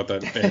can't spell out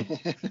that name.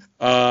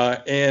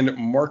 And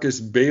Marcus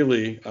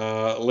Bailey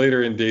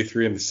later in day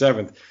 3 in the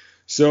 7th.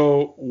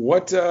 So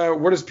what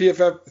does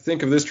PFF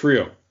think of this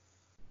trio?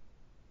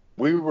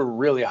 We were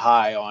really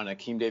high on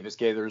Akeem Davis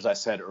Gaither, as I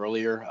said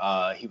earlier.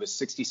 He was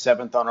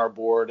 67th on our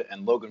board,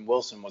 and Logan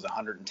Wilson was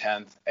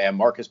 110th, and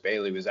Marcus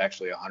Bailey was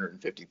actually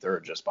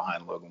 153rd, just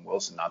behind Logan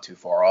Wilson, not too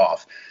far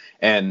off.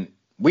 And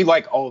we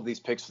like all of these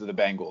picks for the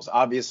Bengals.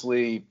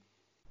 Obviously,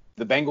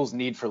 the Bengals'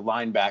 need for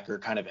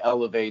linebacker kind of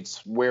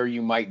elevates where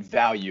you might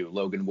value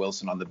Logan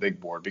Wilson on the big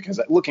board,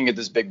 because looking at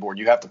this big board,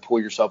 you have to pull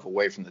yourself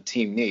away from the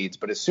team needs.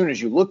 But as soon as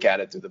you look at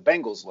it through the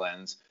Bengals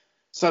lens,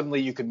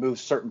 suddenly you could move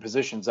certain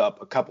positions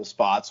up a couple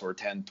spots or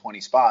 10, 20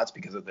 spots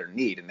because of their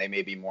need, and they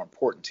may be more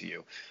important to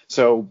you.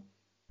 So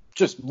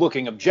just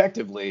looking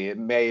objectively, it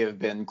may have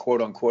been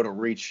quote unquote a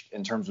reach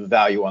in terms of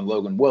value on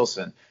Logan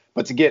Wilson.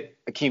 But to get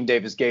Akeem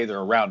Davis Gaither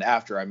around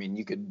after, I mean,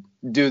 you could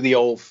do the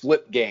old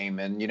flip game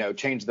and,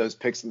 change those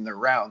picks in their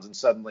rounds, and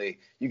suddenly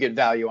you get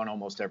value on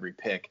almost every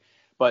pick.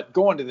 But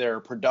going to their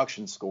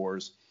production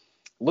scores,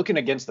 looking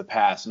against the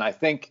pass, and I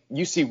think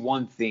you see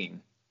one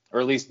theme,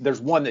 or at least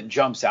there's one that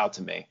jumps out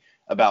to me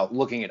about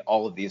looking at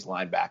all of these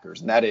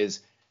linebackers, and that is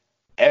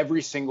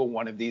every single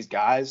one of these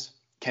guys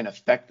can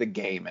affect the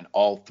game in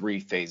all 3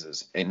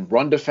 phases, in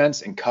run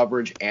defense, in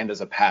coverage, and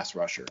as a pass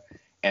rusher.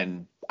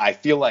 And I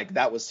feel like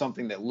that was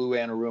something that Lou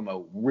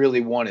Anarumo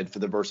really wanted for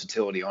the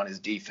versatility on his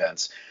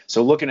defense.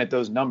 So looking at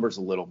those numbers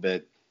a little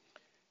bit,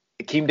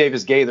 Akeem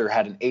Davis Gaither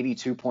had an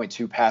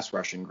 82.2 pass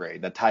rushing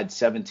grade that tied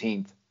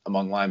 17th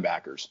among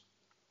linebackers.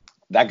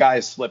 That guy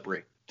is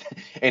slippery.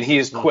 And he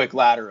is quick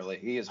laterally.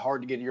 He is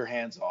hard to get your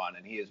hands on,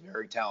 and he is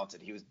very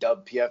talented. He was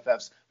dubbed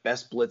PFF's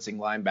best blitzing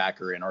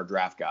linebacker in our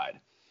draft guide.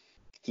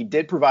 He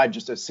did provide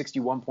just a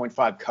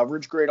 61.5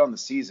 coverage grade on the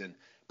season,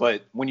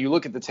 but when you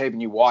look at the tape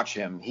and you watch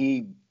him,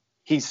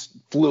 he's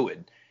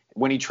fluid.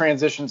 When he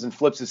transitions and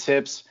flips his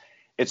hips,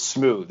 it's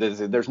smooth.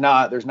 There's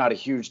not a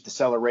huge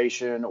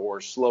deceleration or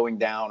slowing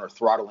down or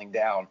throttling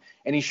down,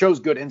 and he shows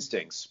good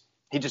instincts.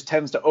 He just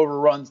tends to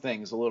overrun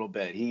things a little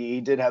bit.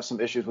 He did have some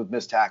issues with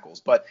missed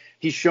tackles, but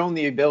he's shown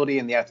the ability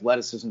and the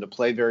athleticism to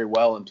play very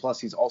well. And plus,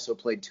 he's also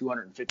played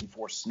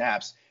 254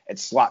 snaps at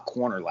slot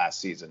corner last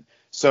season.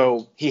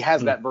 So he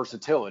has that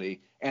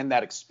versatility and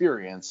that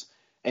experience.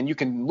 And you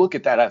can look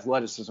at that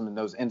athleticism and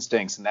those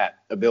instincts and that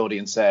ability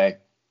and say,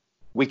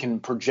 we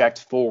can project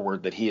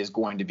forward that he is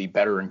going to be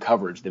better in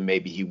coverage than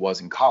maybe he was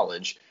in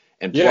college.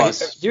 And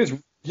plus,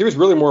 he was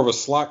really more of a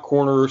slot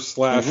corner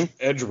 /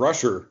 edge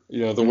rusher,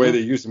 the way they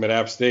used him at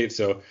App State.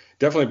 So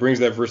definitely brings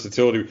that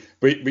versatility.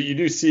 But you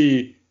do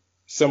see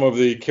some of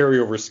the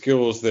carryover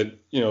skills that,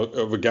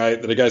 of a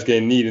guy's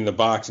going to need in the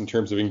box in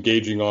terms of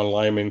engaging on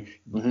linemen,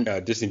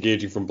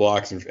 disengaging from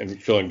blocks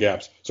and filling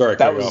gaps. Sorry, I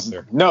cut you off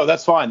there. No,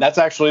 that's fine. That's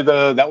actually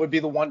that would be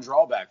the one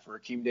drawback for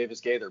Akeem Davis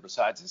Gaither,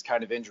 besides his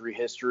kind of injury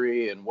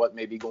history and what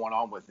may be going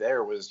on with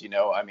there was,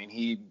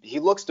 he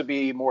looks to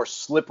be more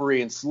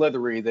slippery and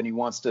slithery than he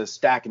wants to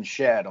stack and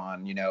shed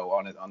on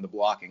the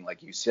blocking,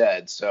 like you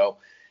said. So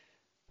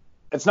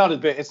it's not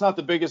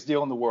the biggest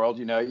deal in the world.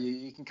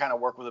 You can kind of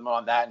work with him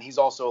on that. And he's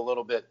also a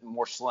little bit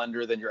more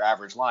slender than your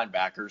average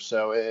linebacker.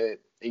 So it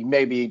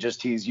may be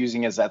just he's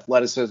using his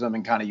athleticism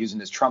and kind of using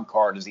his trump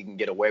card as he can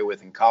get away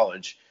with in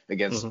college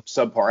against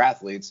subpar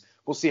athletes.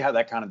 We'll see how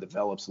that kind of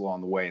develops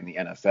along the way in the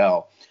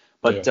NFL.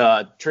 But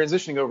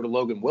transitioning over to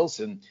Logan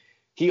Wilson,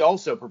 he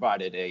also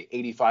provided a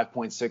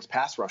 85.6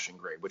 pass rushing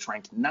grade, which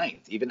ranked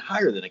 9th, even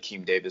higher than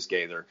Akeem Davis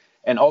Gaither,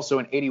 and also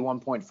an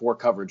 81.4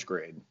 coverage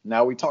grade.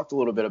 Now, we talked a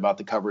little bit about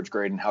the coverage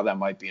grade and how that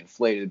might be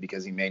inflated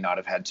because he may not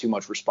have had too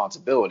much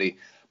responsibility.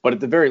 But at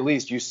the very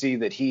least, you see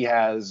that he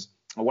was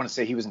an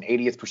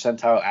 80th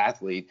percentile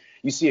athlete.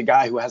 You see a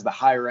guy who has the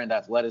higher end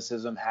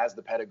athleticism, has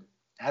the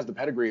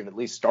pedigree of at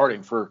least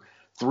starting for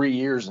 3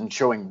 years and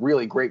showing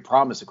really great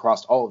promise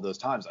across all of those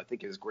times. I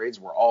think his grades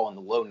were all in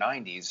the low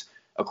 90s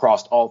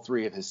across all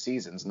 3 of his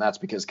seasons, and that's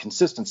because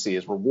consistency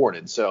is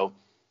rewarded. So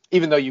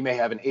even though you may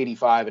have an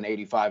 85, an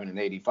 85, and an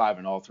 85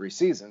 in all 3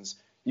 seasons,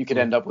 you could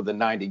end up with a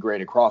 90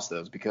 grade across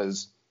those,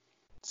 because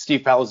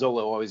Steve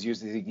Palazzolo always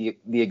uses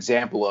the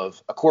example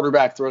of a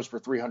quarterback throws for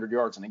 300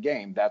 yards in a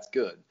game. That's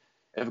good.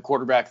 If a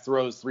quarterback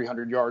throws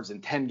 300 yards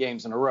in 10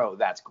 games in a row,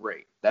 that's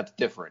great. That's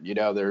different.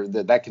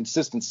 That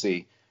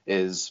consistency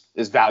is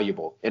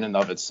valuable in and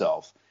of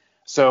itself.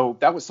 So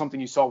that was something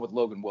you saw with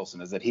Logan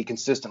Wilson, is that he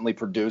consistently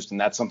produced,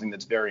 and that's something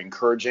that's very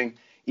encouraging.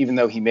 Even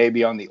though he may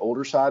be on the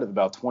older side of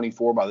about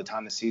 24 by the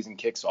time the season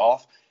kicks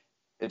off,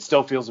 it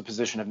still feels a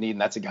position of need, and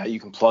that's a guy you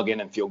can plug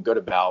in and feel good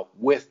about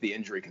with the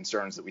injury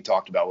concerns that we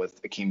talked about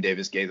with Akeem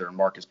Davis-Gaither and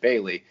Marcus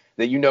Bailey,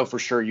 that for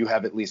sure you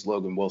have at least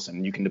Logan Wilson,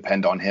 and you can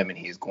depend on him, and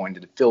he's going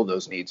to fill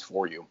those needs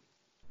for you.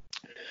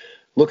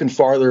 Looking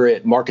farther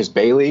at Marcus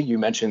Bailey, you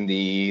mentioned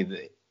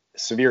the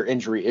severe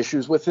injury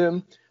issues with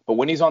him, but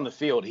when he's on the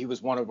field, he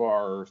was one of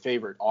our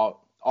favorite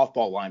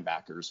off-ball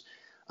linebackers.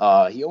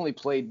 He only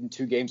played in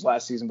 2 games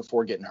last season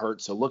before getting hurt,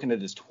 so looking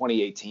at his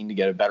 2018 to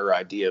get a better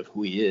idea of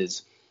who he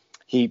is,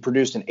 he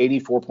produced an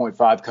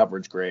 84.5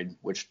 coverage grade,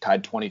 which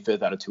tied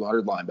 25th out of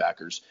 200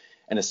 linebackers,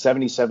 and a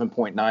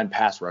 77.9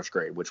 pass rush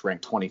grade, which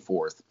ranked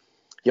 24th.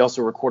 He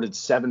also recorded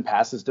 7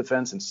 passes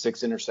defense and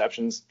 6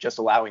 interceptions, just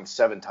allowing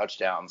 7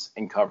 touchdowns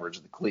in coverage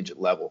at the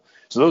collegiate level.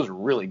 So those are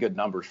really good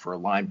numbers for a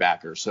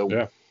linebacker.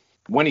 So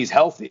when he's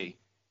healthy,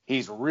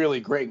 he's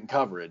really great in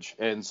coverage.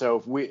 And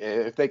so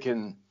if they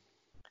can,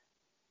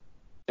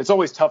 it's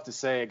always tough to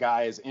say a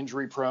guy is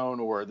injury prone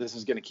or this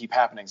is going to keep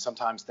happening.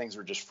 Sometimes things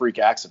are just freak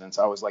accidents.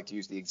 I always like to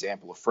use the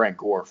example of Frank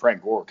Gore.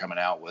 Frank Gore coming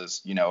out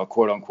was, a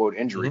quote unquote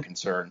injury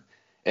concern.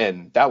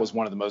 And that was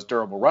one of the most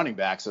durable running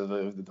backs of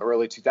the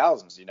early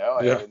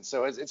 2000s, And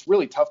so it's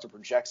really tough to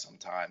project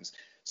sometimes.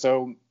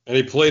 So, and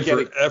he played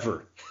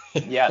forever.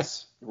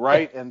 Yes.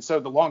 Right. And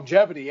so the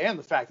longevity and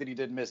the fact that he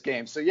didn't miss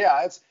games. So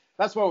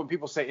that's why when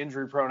people say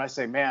injury prone, I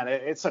say, man,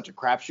 it's such a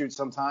crapshoot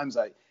sometimes.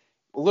 A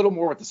little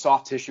more with the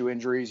soft tissue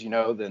injuries,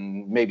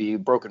 than maybe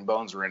broken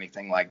bones or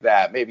anything like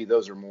that. Maybe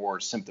those are more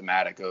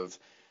symptomatic of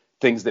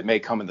things that may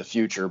come in the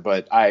future.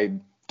 But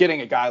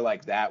getting a guy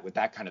like that with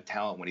that kind of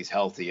talent when he's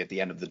healthy at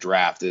the end of the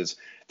draft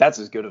that's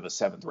as good of a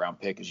 7th round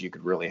pick as you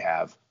could really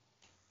have.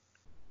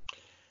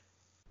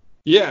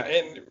 Yeah,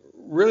 and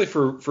really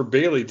for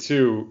Bailey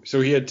too. So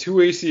he had 2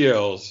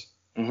 ACLs,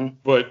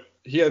 but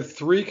he had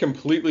 3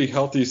 completely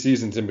healthy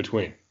seasons in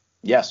between.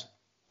 Yes.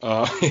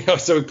 So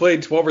he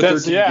played 12 or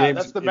 13 games.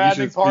 That's the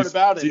maddening part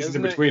about it, seasons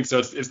in between. So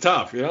it's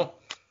tough,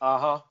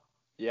 Uh-huh.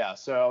 Yeah.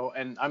 So,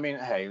 and I mean,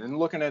 hey, and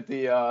looking at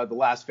the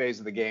last phase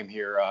of the game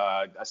here,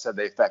 I said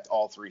they affect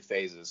all 3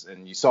 phases,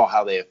 and you saw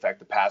how they affect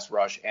the pass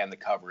rush and the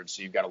coverage.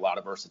 So you've got a lot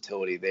of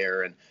versatility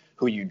there, and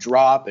who you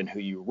drop and who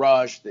you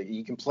rush. That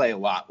you can play a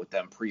lot with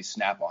them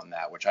pre-snap on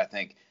that, which I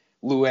think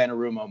Lou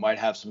Anarumo might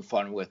have some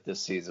fun with this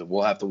season.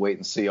 We'll have to wait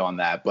and see on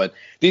that. But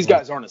these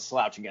guys aren't a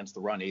slouch against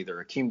the run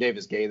either. Akeem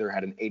Davis-Gaither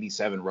had an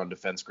 87 run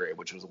defense grade,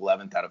 which was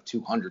 11th out of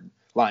 200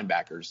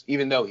 linebackers,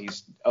 even though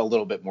he's a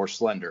little bit more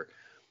slender.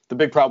 The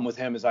big problem with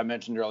him, as I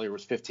mentioned earlier,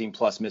 was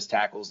 15-plus missed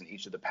tackles in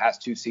each of the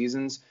past 2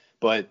 seasons.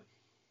 But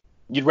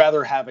you'd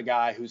rather have a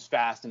guy who's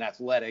fast and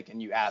athletic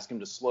and you ask him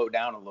to slow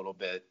down a little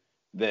bit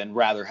than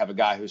rather have a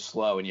guy who's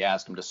slow and you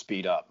ask him to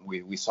speed up.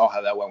 We saw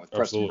how that went with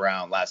Preston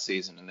Brown last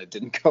season, and it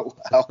didn't go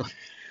well.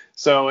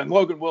 So, and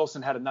Logan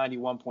Wilson had a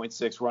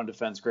 91.6 run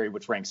defense grade,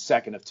 which ranked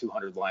 2nd of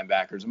 200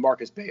 linebackers. And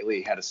Marcus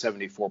Bailey had a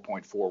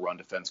 74.4 run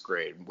defense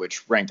grade,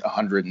 which ranked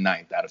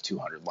 109th out of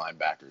 200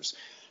 linebackers.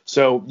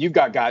 So you've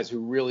got guys who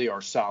really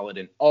are solid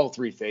in all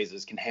 3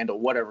 phases, can handle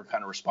whatever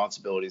kind of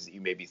responsibilities that you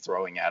may be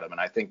throwing at them.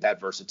 And I think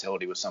that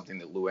versatility was something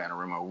that Lou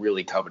Anarumo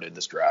really coveted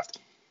this draft.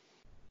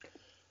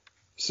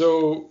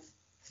 So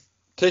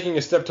taking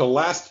a step to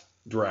last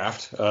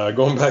draft,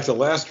 going back to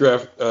last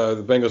draft,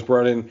 the Bengals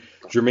brought in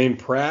Jermaine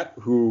Pratt,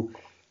 who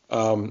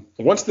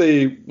once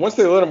they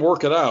let him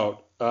work it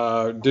out,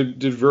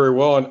 did very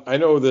well. And I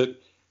know that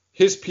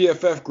his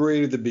PFF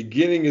grade at the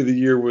beginning of the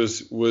year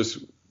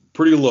was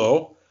pretty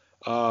low,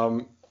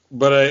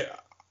 but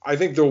I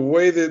think the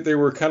way that they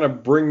were kind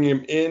of bringing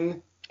him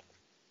in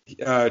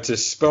to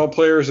spell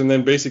players, and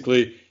then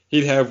basically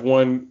he'd have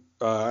one.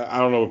 I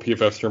don't know what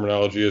PFF's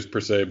terminology is per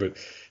se, but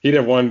he'd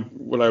have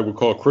what I would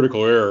call a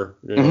critical error,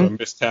 a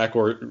missed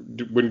tackle, or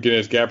wouldn't get in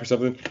his gap or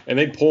something, and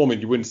they'd pull him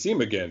and you wouldn't see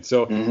him again.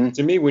 So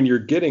to me, when you're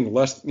getting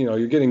less,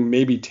 you're getting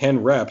maybe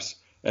 10 reps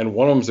and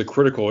one of them's a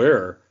critical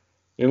error,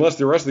 unless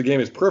the rest of the game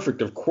is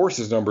perfect, of course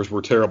his numbers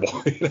were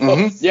terrible.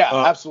 Yeah,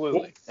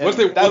 absolutely. Once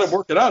they let him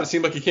work it out, it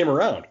seemed like he came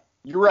around.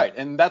 You're right,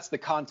 and that's the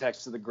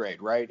context of the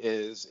grade, right?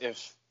 Is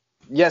if,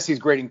 yes, he's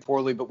grading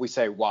poorly, but we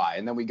say why,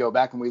 and then we go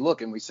back and we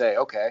look and we say,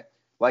 okay,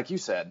 like you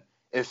said,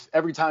 if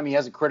every time he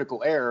has a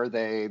critical error,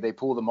 they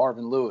pull the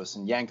Marvin Lewis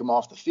and yank him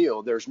off the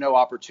field, there's no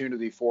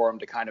opportunity for him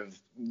to kind of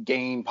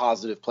gain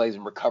positive plays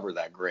and recover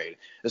that grade,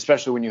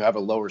 especially when you have a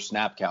lower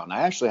snap count. And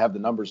I actually have the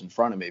numbers in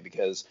front of me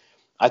because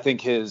I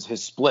think his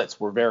splits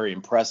were very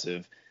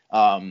impressive.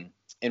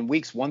 In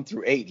weeks 1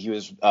 through 8, he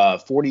was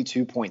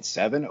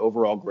 42.7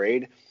 overall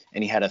grade,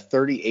 and he had a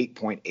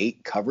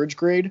 38.8 coverage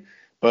grade.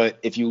 But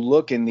if you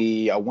look in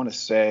the, I want to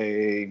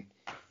say,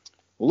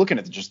 we're looking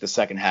at just the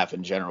second half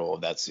in general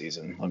of that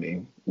season. Let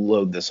me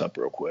load this up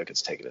real quick.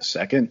 It's taking a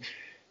second.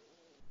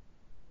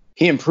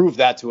 He improved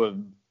that to a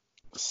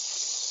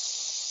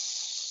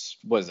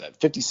was it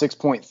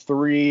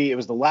 56.3? It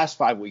was the last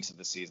 5 weeks of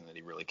the season that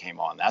he really came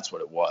on. That's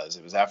what it was.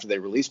 It was after they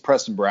released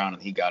Preston Brown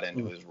and he got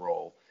into his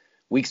role.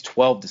 Weeks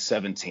 12 to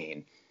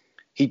 17.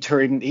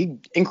 He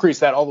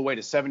increased that all the way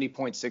to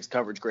 70.6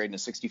 coverage grade and a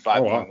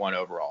 65.1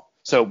 overall.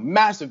 So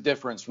massive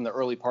difference from the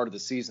early part of the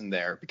season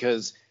there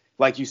because,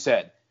 like you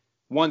said,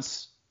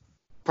 once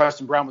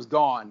Preston Brown was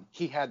gone,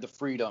 he had the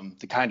freedom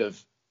to kind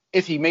of,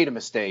 if he made a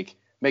mistake,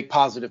 make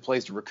positive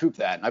plays to recoup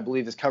that. And I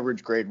believe his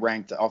coverage grade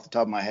ranked off the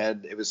top of my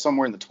head, it was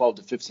somewhere in the 12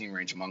 to 15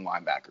 range among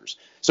linebackers.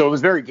 So it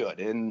was very good.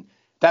 And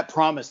that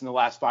promise in the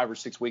last 5 or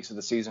 6 weeks of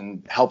the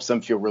season helps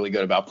them feel really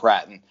good about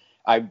Pratt. And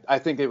I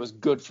think it was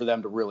good for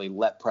them to really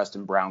let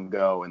Preston Brown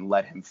go and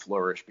let him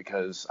flourish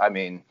because, I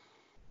mean,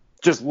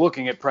 just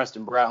looking at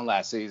Preston Brown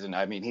last season,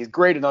 I mean, he's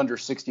graded under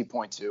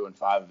 60.2 in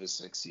 5 of his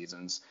 6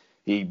 seasons.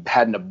 He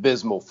had an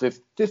abysmal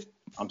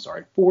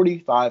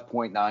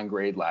 45.9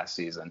 grade last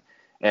season.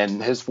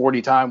 And his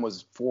 40 time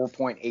was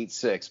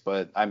 4.86.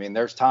 But, I mean,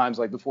 there's times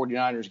like the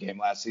 49ers game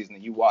last season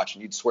that you watch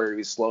and you'd swear he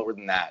was slower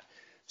than that.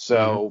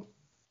 So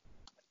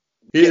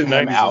he's a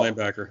 90s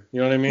linebacker.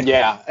 You know what I mean?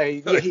 Yeah,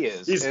 he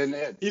is. He's a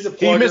plugger.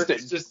 He missed it.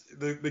 It's just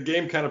the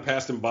game kind of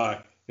passed him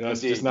by. You know,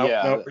 it's Indeed, just not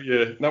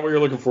what you're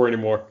looking for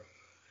anymore.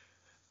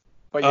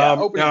 But, yeah,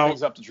 opening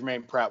things up to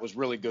Jermaine Pratt was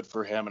really good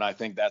for him. And I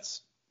think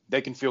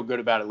they can feel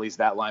good about at least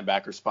that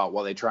linebacker spot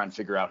while they try and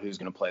figure out who's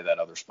going to play that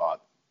other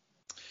spot.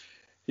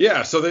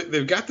 Yeah, so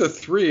they've got the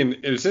 3, and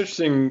it's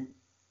interesting,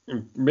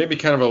 maybe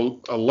kind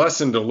of a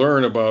lesson to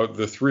learn about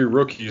the 3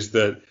 rookies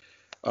that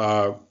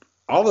all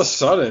of a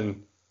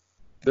sudden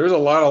there's a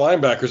lot of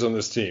linebackers on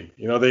this team.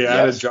 You know, they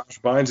added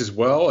Josh Bynes as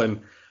well,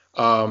 and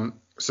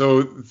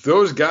so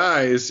those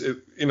guys,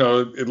 you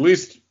know, at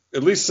least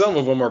some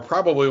of them are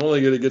probably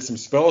only going to get some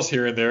spells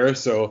here and there.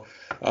 So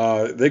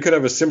they could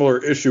have a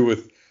similar issue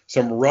with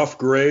some rough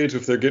grades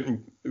if they're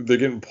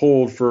getting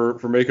pulled for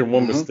making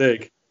one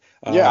mistake.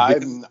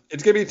 It's going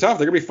to be tough.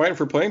 They're going to be fighting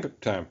for playing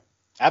time.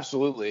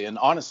 Absolutely. And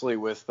honestly,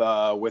 with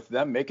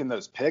them making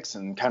those picks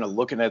and kind of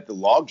looking at the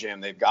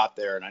logjam they've got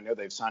there, and I know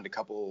they've signed a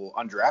couple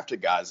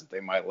undrafted guys that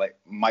they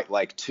might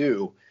like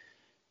too.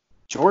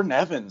 Jordan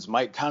Evans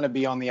might kind of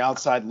be on the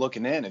outside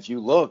looking in. If you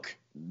look,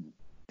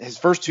 his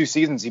first 2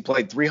 seasons, he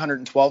played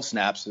 312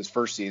 snaps his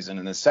first season,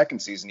 and the second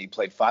season he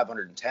played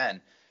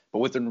 510. But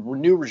with the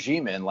new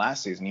regime in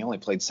last season, he only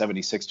played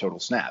 76 total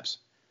snaps.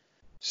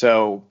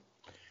 So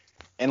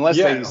a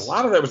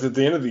lot of that was at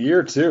the end of the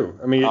year too.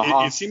 I mean,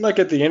 it seemed like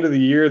at the end of the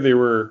year they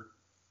were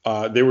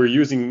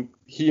using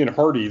he and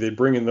Hardy. They'd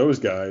bring in those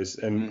guys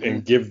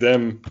and give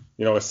them,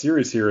 you know, a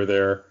series here or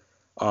there.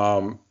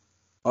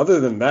 Other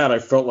than that, I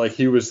felt like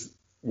he was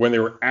when they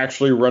were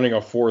actually running a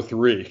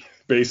 4-3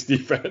 base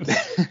defense,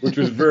 which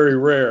was very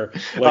rare.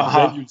 Like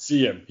then you'd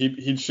see him.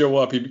 He'd show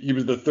up. He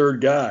was the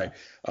third guy.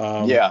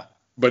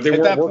 But they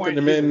weren't working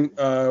him in,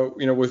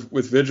 you know,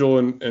 with Vigil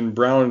and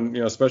Brown,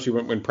 you know,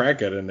 especially when Pratt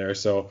got in there.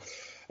 So,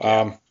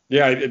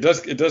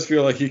 it does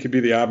feel like he could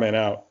be the odd man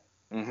out.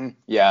 Mm-hmm.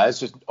 Yeah, it's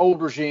just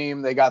old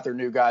regime. They got their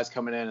new guys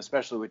coming in,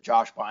 especially with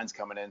Josh Bynes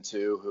coming in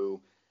too,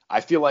 who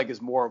I feel like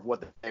is more of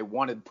what they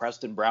wanted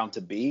Preston Brown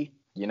to be.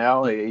 You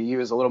know, he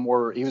was a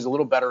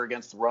little better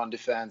against the run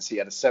defense. He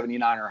had a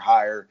 79 or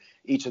higher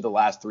each of the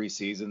last 3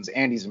 seasons,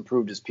 and he's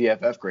improved his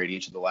PFF grade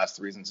each of the last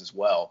 3 seasons as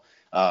well,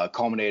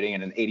 culminating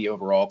in an 80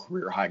 overall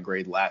career high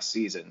grade last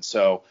season.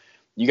 So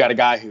you got a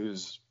guy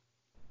who's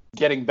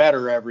getting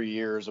better every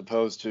year as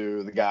opposed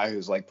to the guy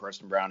who's like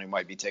Preston Brown, who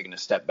might be taking a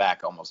step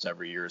back almost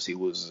every year as he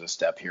loses a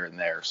step here and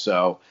there.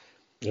 So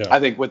I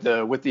think with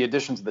the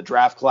addition to the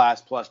draft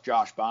class plus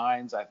Josh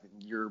Bynes, I think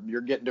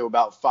you're getting to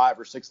about 5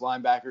 or 6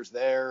 linebackers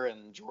there,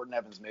 and Jordan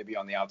Evans maybe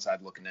on the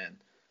outside looking in.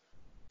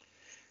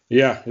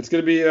 Yeah, it's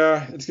gonna be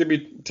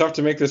tough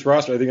to make this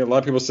roster. I think a lot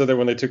of people said that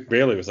when they took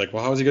Bailey, it was like,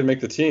 well, how is he gonna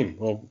make the team?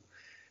 Well,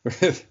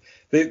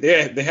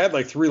 they had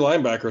like 3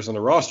 linebackers on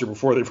the roster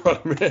before they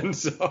brought him in.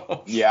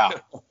 So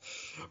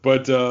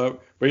but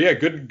yeah,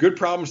 good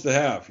problems to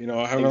have. You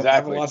know,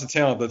 having lots of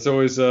talent. That's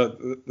always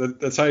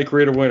that's how you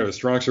create a winner.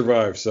 Strong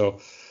survive. So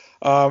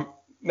now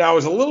it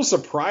was a little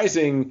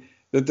surprising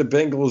that the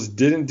Bengals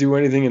didn't do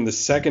anything in the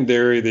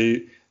secondary.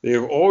 They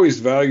have always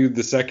valued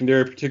the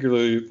secondary,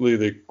 particularly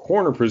the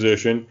corner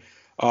position.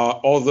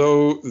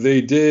 Although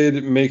they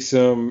did make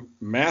some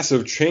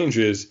massive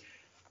changes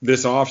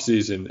this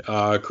offseason.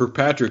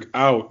 Kirkpatrick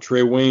out,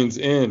 Trey Waynes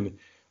in,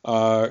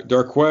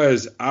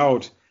 Darquez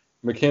out,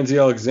 Mackenzie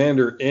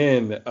Alexander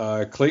in,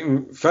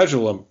 Clayton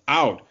Fejedelem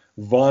out,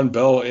 Von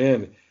Bell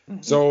in.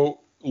 Mm-hmm. So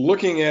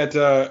looking at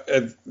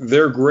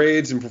their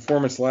grades and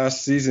performance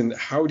last season,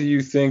 how much do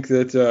you think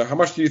that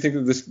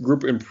this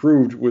group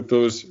improved with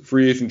those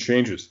free agent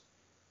changes?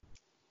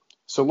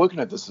 So looking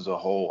at this as a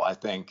whole, I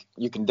think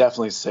you can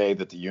definitely say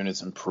that the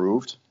unit's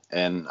improved.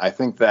 And I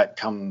think that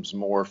comes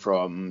more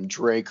from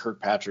Dre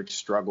Kirkpatrick's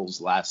struggles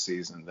last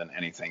season than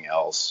anything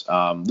else.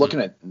 Looking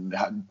at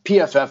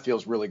PFF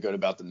feels really good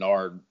about the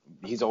Nard.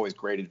 He's always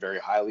graded very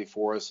highly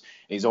for us.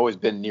 He's always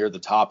been near the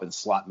top in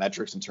slot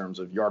metrics in terms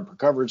of yard per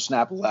coverage,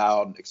 snap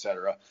allowed, et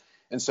cetera.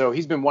 And so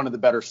he's been one of the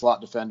better slot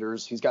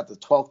defenders. He's got the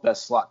 12th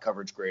best slot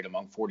coverage grade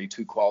among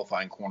 42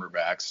 qualifying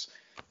cornerbacks.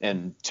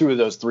 And two of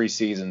those 3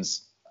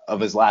 seasons of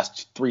his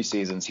last 3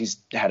 seasons, he's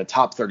had a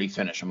top 30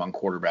 finish among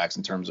quarterbacks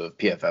in terms of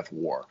PFF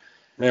WAR.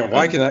 Man,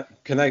 why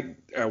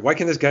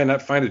can this guy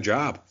not find a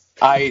job?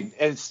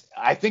 I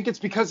think it's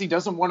because he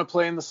doesn't want to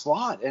play in the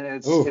slot, and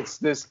it's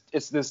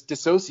this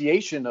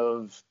dissociation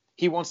of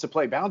he wants to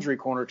play boundary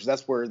corner because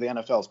that's where the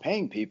NFL is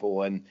paying people,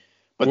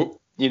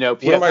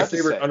 PFF one of my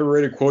favorite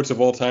underrated quotes of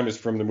all time is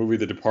from the movie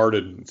The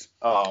Departed.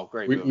 Oh,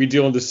 great! We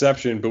deal in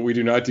deception, but we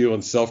do not deal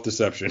in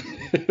self-deception.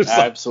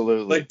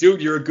 Absolutely. Like,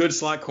 dude, you're a good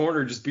slot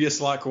corner. Just be a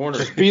slot corner.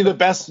 Just be the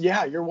best.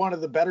 Yeah, you're one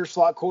of the better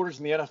slot corners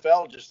in the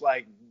NFL. Just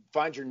like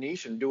find your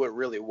niche and do it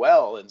really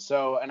well.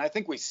 And I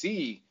think we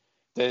see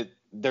that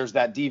there's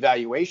that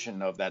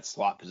devaluation of that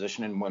slot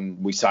position. And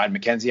when we signed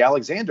Mackenzie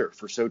Alexander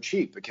for so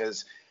cheap,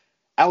 because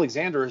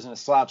Alexander isn't a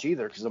slouch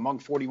either, because among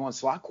 41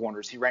 slot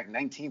corners, he ranked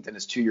 19th in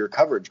his 2-year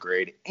coverage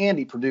grade, and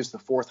he produced the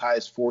 4th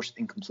highest forced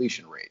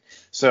incompletion rate.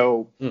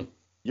 So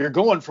you're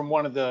going from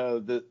one of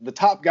the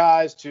top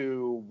guys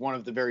to one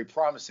of the very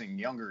promising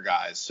younger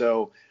guys.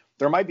 So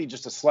there might be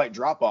just a slight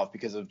drop off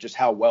because of just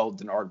how well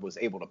Denard was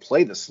able to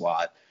play the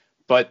slot.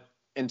 But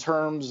in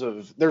terms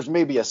of, there's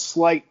maybe a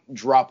slight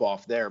drop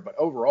off there. But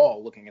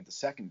overall, looking at the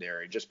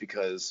secondary, just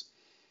because,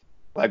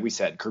 like we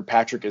said,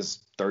 Kirkpatrick is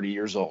 30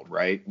 years old,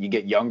 right? You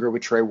get younger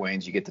with Trey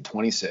Waynes, you get to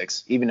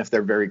 26, even if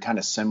they're very kind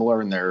of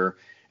similar in their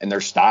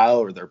style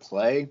or their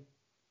play.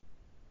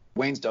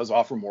 Waynes does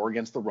offer more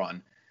against the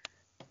run.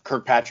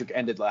 Kirkpatrick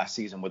ended last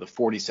season with a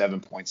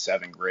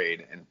 47.7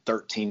 grade and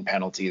 13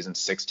 penalties and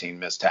 16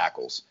 missed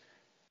tackles.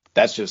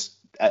 That's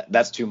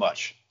too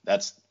much.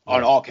 That's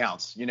on all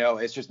counts.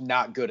 It's just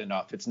not good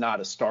enough. It's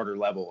not a starter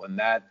level. And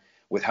that,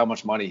 with how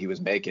much money he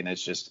was making,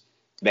 it's just,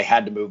 they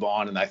had to move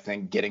on. And I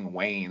think getting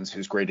Waynes,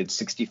 who's graded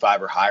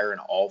 65 or higher in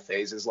all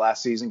phases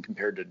last season,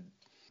 compared to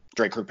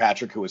Drake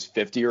Kirkpatrick, who was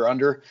 50 or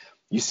under,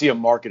 you see a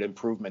market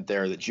improvement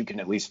there that you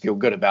can at least feel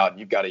good about.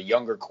 You've got a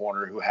younger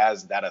corner who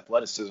has that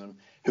athleticism,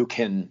 who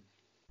can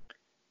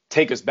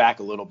take us back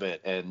a little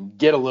bit and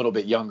get a little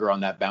bit younger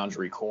on that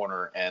boundary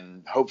corner.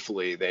 And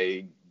hopefully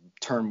they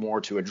turn more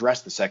to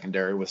address the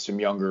secondary with some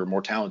younger,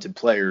 more talented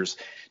players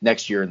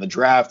next year in the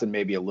draft, and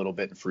maybe a little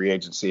bit in free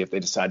agency if they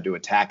decide to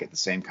attack it the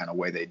same kind of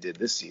way they did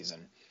this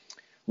season.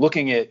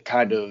 Looking at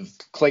kind of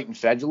Clayton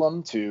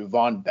Fejedelem to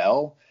Von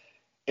Bell,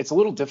 it's a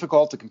little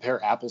difficult to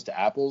compare apples to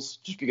apples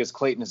just because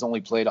Clayton has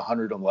only played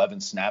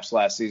 111 snaps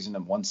last season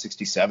and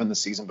 167 the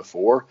season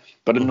before.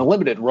 But in a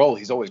limited role,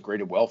 he's always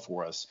graded well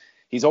for us.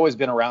 He's always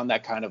been around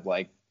that kind of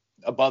like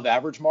above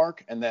average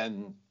mark. And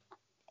then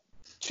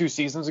 2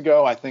 seasons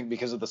ago, I think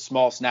because of the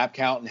small snap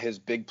count and his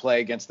big play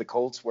against the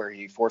Colts where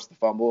he forced the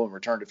fumble and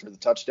returned it for the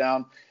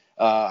touchdown,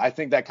 I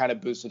think that kind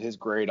of boosted his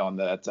grade on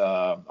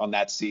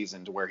that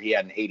season to where he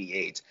had an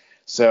 88.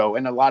 So,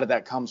 and a lot of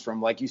that comes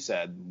from, like you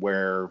said,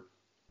 where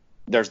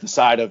there's the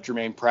side of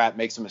Jermaine Pratt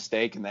makes a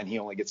mistake and then he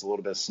only gets a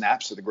little bit of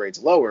snaps, so the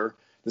grade's lower.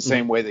 The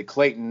same way that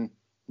Clayton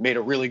made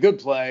a really good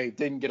play,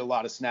 didn't get a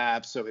lot of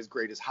snaps, so his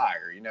grade is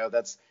higher.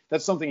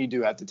 That's something you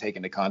do have to take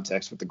into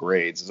context with the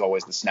grades, is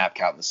always the snap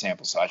count and the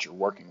sample size you're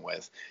working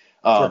with.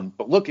 Sure.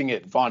 But looking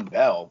at Von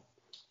Bell,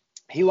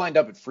 he lined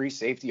up at free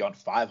safety on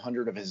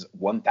 500 of his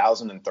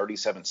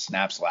 1,037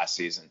 snaps last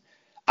season.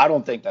 I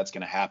don't think that's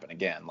going to happen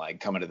again, like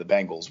coming to the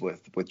Bengals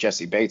with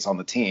Jesse Bates on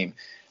the team.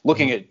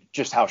 Looking at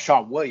just how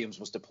Sean Williams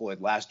was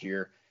deployed last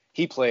year,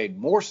 he played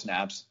more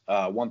snaps,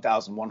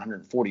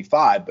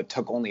 1,145, but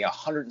took only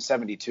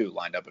 172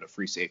 lined up at a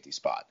free safety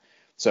spot.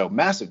 So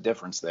massive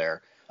difference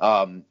there.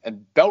 And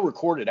Bell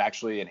recorded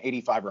actually an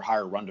 85 or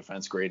higher run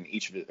defense grade in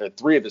each of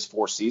 3 of his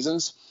 4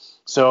 seasons.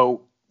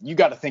 So you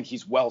got to think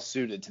he's well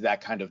suited to that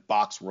kind of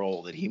box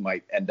role that he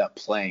might end up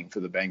playing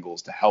for the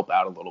Bengals to help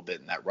out a little bit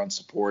in that run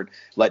support.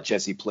 Let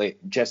Jesse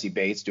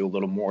Bates do a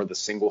little more of the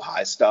single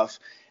high stuff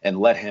and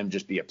let him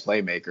just be a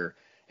playmaker.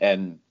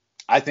 And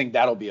I think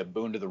that'll be a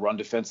boon to the run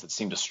defense that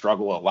seemed to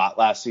struggle a lot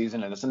last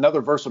season. And it's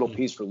another versatile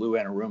piece for Lou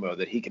Anarumo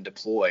that he can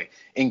deploy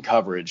in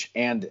coverage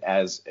and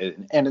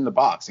in the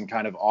box and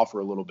kind of offer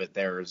a little bit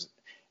there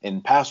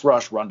in pass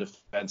rush, run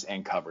defense,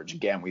 and coverage.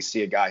 Again, we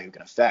see a guy who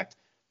can affect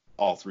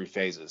all 3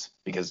 phases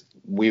because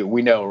we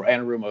know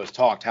Anarumo has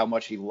talked how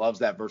much he loves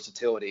that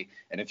versatility.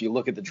 And if you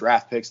look at the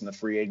draft picks and the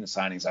free agent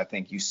signings, I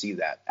think you see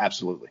that.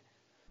 Absolutely.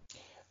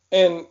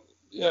 And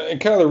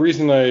kind of the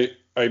reason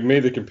I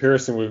made the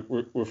comparison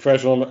with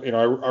Fejedelem,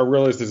 I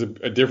realized there's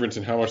a difference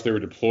in how much they were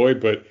deployed,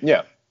 but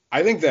yeah,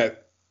 I think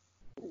that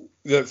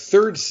the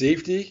third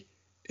safety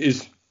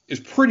is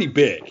pretty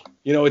big.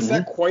 It's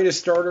not quite a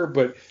starter,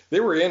 but they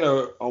were in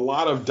a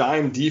lot of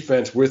dime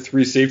defense with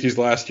 3 safeties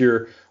last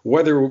year,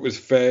 whether it was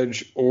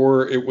Fedge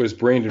or it was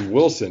Brandon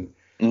Wilson.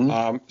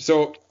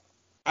 So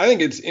I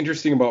think it's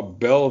interesting about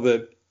Bell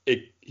that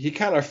he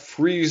kind of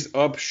frees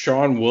up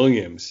Sean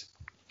Williams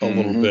a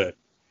little bit,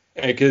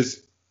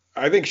 because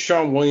I think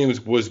Sean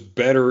Williams was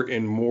better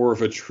in more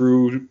of a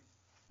true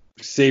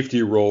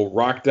safety role,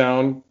 rock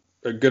down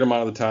a good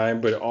amount of the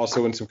time, but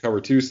also in some cover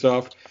 2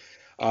 stuff.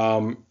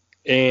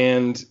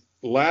 And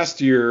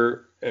last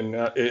year, and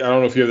I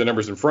don't know if you have the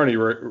numbers in front of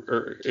you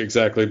or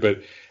exactly,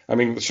 but I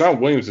mean, Sean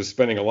Williams is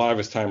spending a lot of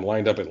his time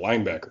lined up at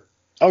linebacker.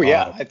 Oh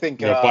yeah, I think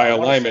by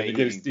alignment,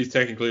 again, he's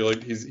technically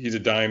like he's a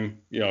dime,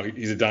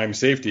 he's a dime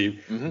safety,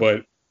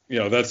 but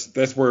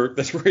that's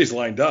where he's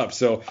lined up.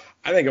 So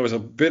I think it was a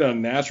bit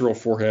unnatural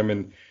for him,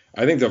 and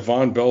I think the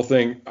Von Bell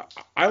thing,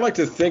 I like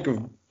to think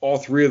of all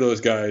three of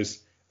those guys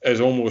as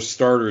almost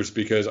starters,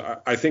 because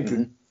I think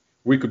that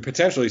we could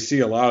potentially see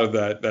a lot of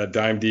that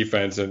dime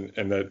defense, and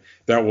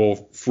that will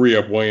free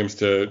up Williams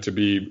to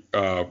be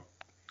a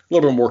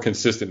little bit more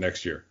consistent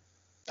next year.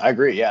 I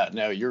agree. Yeah,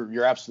 no,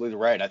 you're absolutely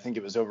right. I think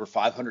it was over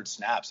 500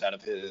 snaps out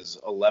of his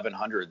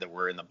 1,100 that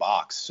were in the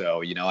box.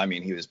 So, I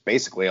mean, he was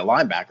basically a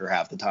linebacker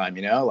half the time,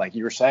 like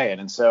you were saying.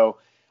 And so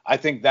I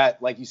think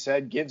that, like you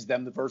said, gives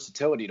them the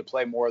versatility to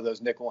play more of those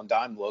nickel and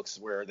dime looks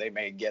where they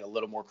may get a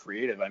little more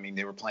creative. I mean,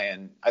 they were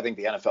playing, I think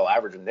the NFL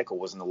average of nickel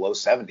was in the low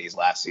 70s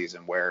last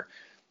season, where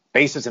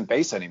base isn't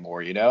base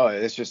anymore.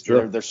 It's just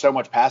there's so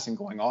much passing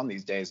going on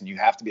these days, and you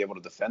have to be able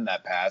to defend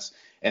that pass.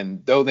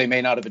 And though they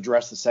may not have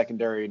addressed the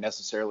secondary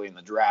necessarily in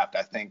the draft,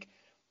 I think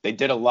they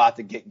did a lot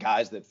to get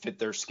guys that fit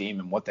their scheme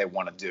and what they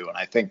want to do. And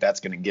I think that's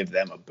going to give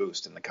them a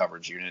boost in the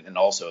coverage unit, and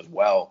also as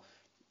well,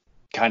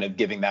 kind of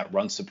giving that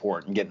run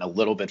support and getting a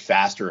little bit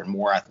faster and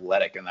more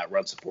athletic in that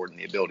run support and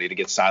the ability to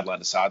get sideline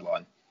to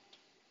sideline.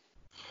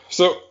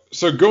 So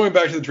going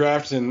back to the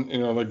draft, and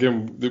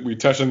again, we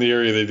touched on the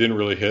area they didn't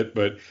really hit,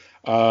 but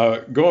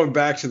going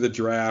back to the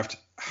draft,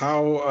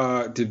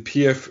 how did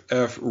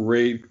PFF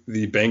rate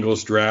the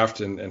Bengals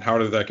draft, and how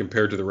did that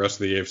compare to the rest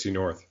of the AFC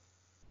North?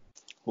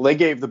 Well, they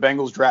gave the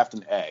Bengals draft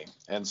an A.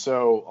 And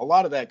so a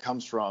lot of that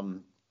comes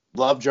from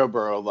love Joe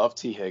Burrow, love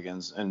T.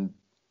 Higgins, and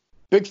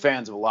big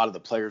fans of a lot of the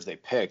players they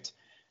picked.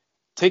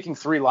 Taking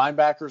 3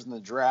 linebackers in the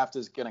draft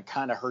is going to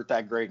kind of hurt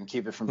that grade and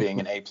keep it from being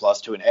an A+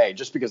 to an A,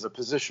 just because of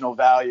positional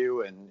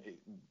value. And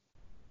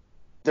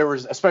there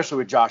was, especially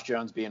with Josh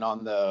Jones being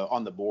on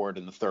the board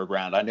in the 3rd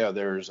round, I know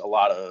there's a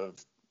lot of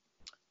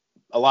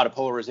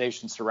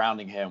polarization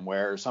surrounding him,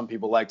 where some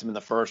people liked him in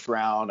the 1st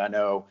round. I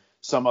know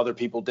some other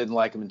people didn't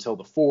like him until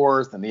the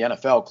 4th, and the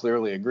NFL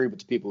clearly agreed with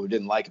the people who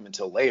didn't like him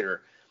until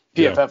later.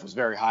 PFF was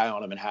very high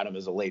on him and had him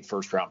as a late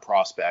 1st round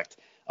prospect.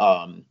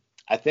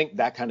 I think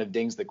that kind of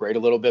dings the grade a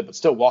little bit, but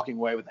still walking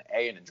away with an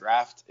A in a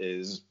draft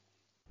is,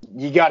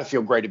 you got to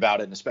feel great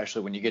about it, and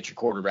especially when you get your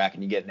quarterback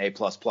and you get an A++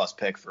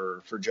 pick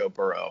for Joe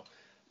Burrow.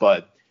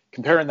 But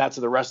comparing that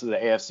to the rest of the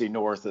AFC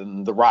North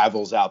and the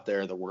rivals out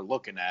there that we're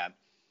looking at,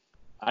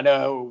 I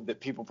know that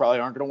people probably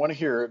aren't going to want to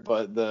hear it,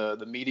 but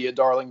the media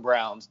darling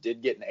Browns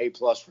did get an A+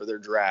 for their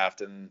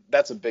draft, and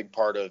that's a big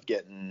part of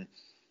getting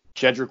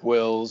Jedrick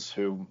Wills,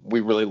 who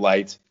we really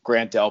liked,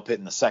 Grant Delpit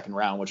in the 2nd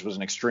round, which was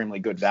an extremely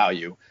good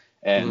value,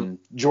 and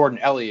Jordan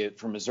Elliott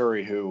from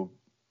Missouri, who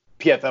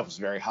PFF was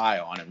very high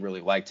on and really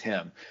liked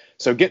him.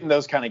 So getting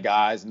those kind of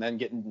guys, and then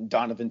getting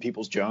Donovan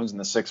Peoples-Jones in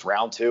the 6th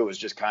round too, is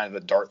just kind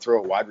of a dart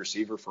throw at wide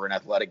receiver for an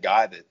athletic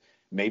guy that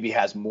maybe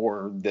has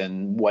more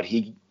than what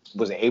he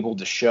was able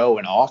to show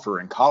and offer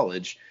in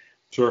college.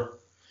 Sure.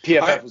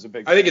 PFF was a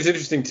big. I think it's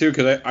interesting too,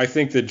 because I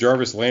think that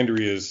Jarvis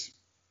Landry is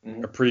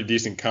a pretty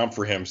decent comp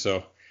for him.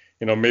 So,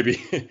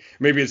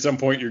 maybe at some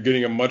point you're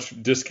getting a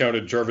much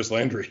discounted Jarvis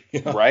Landry.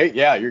 Right?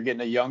 Yeah, you're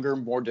getting a younger,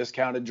 more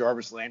discounted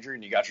Jarvis Landry,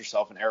 and you got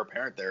yourself an heir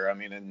apparent there. I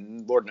mean,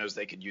 and Lord knows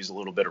they could use a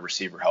little bit of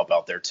receiver help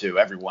out there too.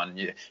 Everyone,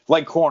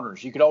 like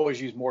corners, you could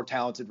always use more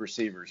talented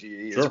receivers.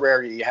 It's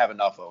rare you have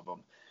enough of them.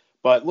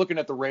 But looking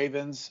at the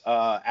Ravens,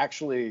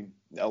 actually,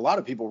 a lot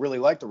of people really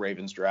like the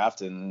Ravens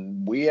draft,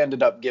 and we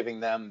ended up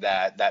giving them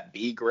that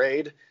B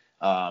grade.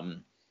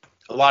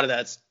 A lot of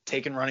that's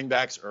taking running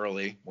backs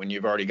early when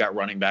you've already got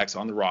running backs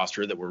on the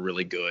roster that were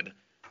really good.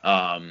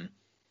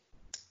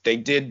 They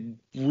did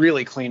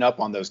really clean up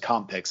on those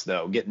comp picks,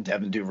 though. Getting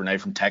Devin Duvernay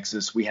from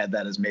Texas, we had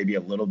that as maybe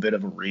a little bit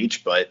of a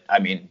reach. But, I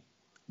mean,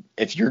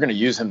 if you're going to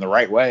use him the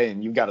right way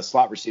and you've got a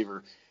slot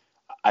receiver,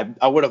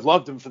 I would have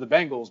loved him for the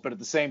Bengals. But at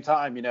the same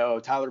time,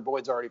 Tyler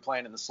Boyd's already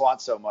playing in the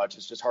slot so much,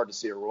 it's just hard to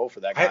see a role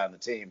for that guy on the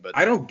team. But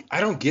I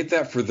don't get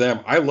that for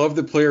them. I love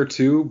the player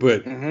too,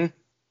 but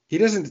he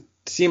doesn't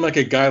seem like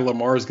a guy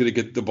Lamar is going to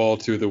get the ball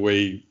to the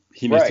way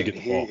he needs to get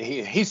the ball.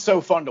 He's so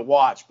fun to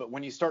watch, but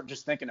when you start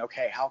just thinking,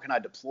 okay, how can I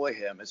deploy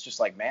him? It's just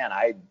like, man,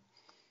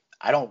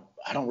 I don't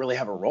really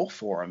have a role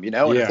for him, And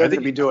if they're going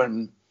to be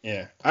doing.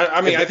 Yeah.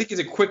 I think he's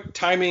a quick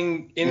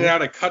timing in and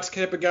out of cuts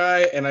type of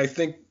guy, and I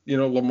think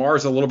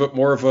Lamar's a little bit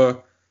more of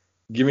a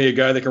give me a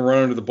guy that can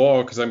run under the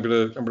ball because I'm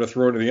gonna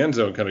throw into the end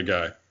zone kind of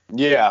guy.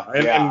 Yeah.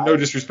 And no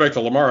disrespect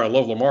to Lamar, I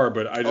love Lamar,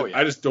 but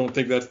I just don't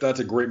think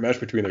that's a great match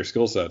between their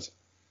skill sets.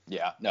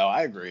 Yeah, no,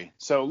 I agree.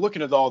 So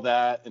looking at all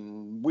that,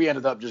 and we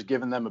ended up just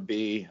giving them a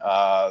B.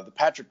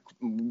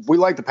 We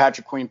liked the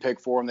Patrick Queen pick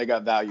for them. They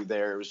got value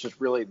there. It was just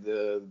really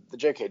the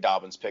J.K.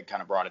 Dobbins pick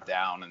kind of brought it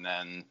down, and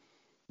then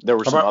there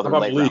were some other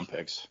late round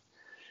picks.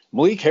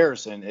 Malik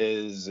Harrison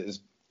is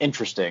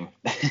interesting.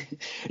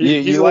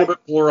 He's a little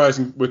bit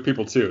polarizing with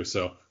people too.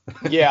 So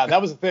Yeah,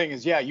 that was the thing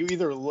is, you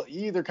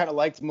either kind of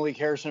liked Malik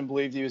Harrison and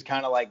believed he was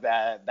kind of like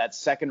that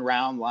second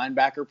round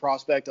linebacker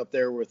prospect up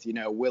there with,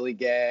 Willie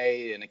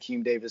Gay and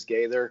Akeem Davis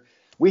Gaither.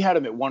 We had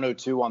him at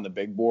 102 on the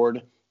big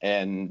board,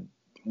 and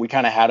we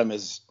kind of had him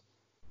as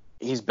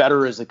he's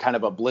better as a kind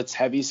of a blitz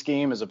heavy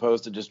scheme as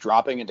opposed to just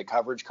dropping into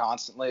coverage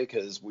constantly,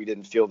 because we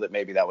didn't feel that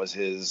maybe that was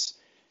his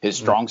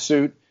strong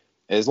suit.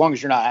 As long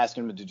as you're not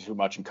asking him to do too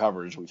much in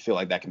coverage, we feel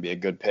like that can be a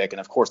good pick. And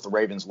of course, the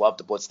Ravens love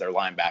to blitz their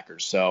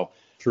linebackers, so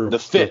the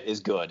fit is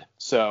good.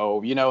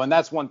 So, and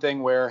that's one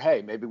thing where,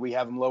 hey, maybe we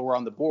have him lower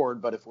on the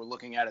board, but if we're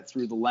looking at it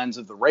through the lens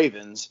of the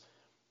Ravens,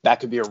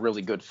 that could be a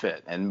really good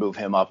fit and move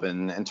him up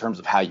in terms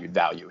of how you'd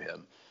value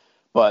him.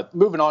 But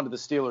moving on to the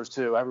Steelers,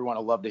 too, everyone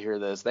will love to hear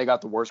this. They got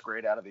the worst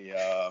grade out of the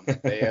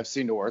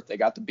AFC North. They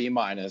got the B-,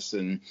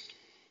 and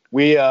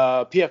we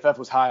PFF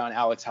was high on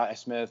Alex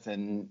Highsmith,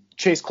 and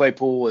Chase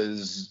Claypool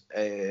is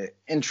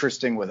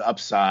interesting with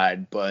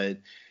upside, but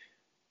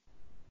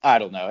I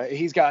don't know.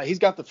 He's got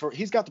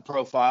the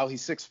profile.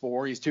 He's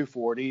 6'4", he's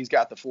 240, he's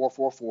got the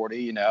 4.4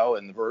 40, and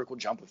the vertical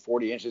jump with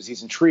 40 inches.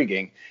 He's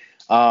intriguing,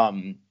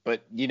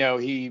 but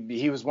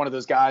he was one of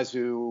those guys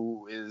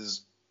who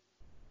is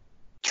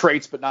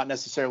traits, but not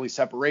necessarily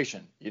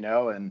separation,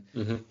 and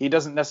he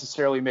doesn't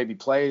necessarily maybe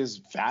play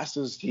as fast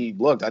as he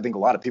looked. I think a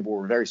lot of people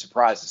were very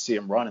surprised to see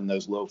him run in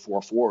those low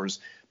 4.4s,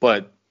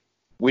 but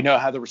we know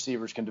how the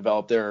receivers can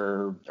develop we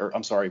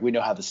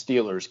know how the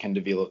Steelers can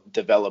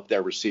develop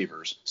their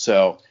receivers.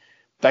 So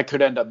that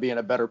could end up being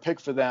a better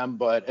pick for them,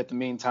 but at the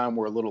meantime,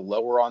 we're a little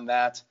lower on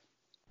that.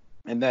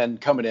 And then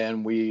coming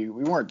in, we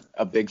weren't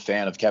a big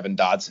fan of Kevin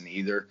Dodson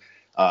either.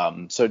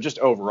 So just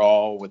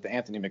overall with the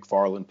Anthony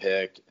McFarland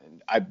pick,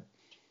 I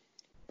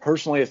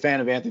personally a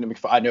fan of Anthony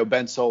McFarland. I know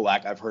Ben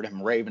Solak. I've heard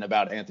him raving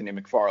about Anthony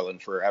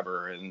McFarland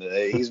forever, and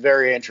he's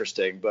very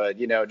interesting. But,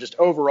 just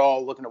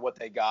overall looking at what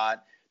they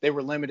got, they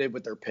were limited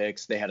with their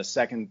picks. They had a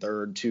second,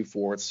 third, 2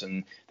 fourths,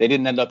 and they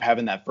didn't end up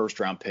having that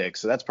first-round pick.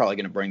 So that's probably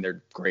going to bring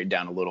their grade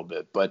down a little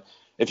bit. But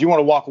if you want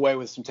to walk away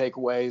with some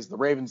takeaways, the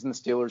Ravens and the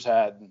Steelers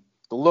had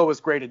the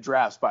lowest graded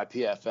drafts by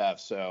PFF.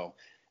 So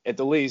at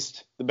the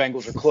least, the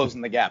Bengals are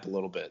closing the gap a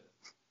little bit.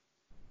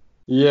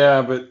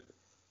 Yeah, but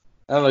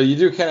I don't know. You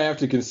do kind of have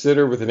to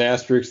consider with an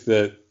asterisk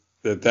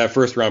that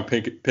first round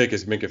pick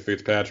is Minkah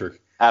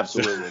Fitzpatrick.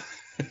 Absolutely.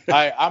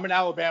 I'm an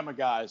Alabama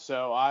guy,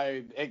 so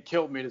it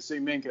killed me to see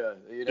Minkah,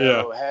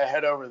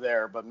 head over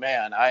there. But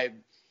man,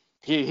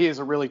 he is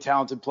a really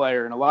talented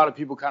player, and a lot of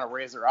people kind of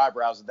raised their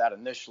eyebrows at that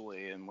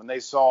initially. And when they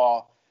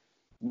saw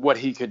what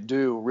he could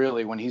do,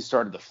 really, when he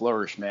started to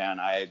flourish, man,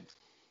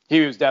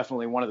 he was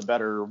definitely one of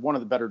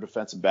the better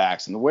defensive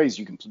backs. And the ways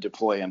you can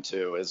deploy him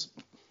too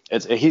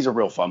he's a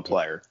real fun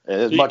player,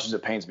 as much as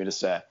it pains me to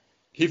say.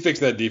 He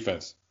fixed that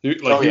defense. He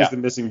was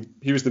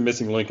the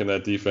missing link in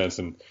that defense,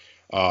 and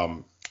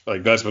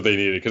that's what they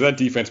needed, because that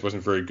defense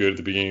wasn't very good at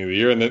the beginning of the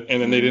year, and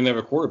then they didn't have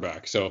a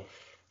quarterback. So,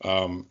 they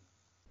weren't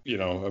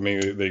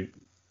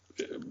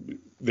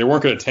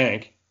going to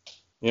tank.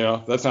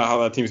 That's not how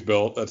that team's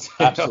built. That's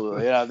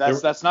absolutely,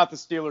 that's not the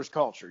Steelers'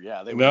 culture.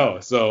 Yeah, they no.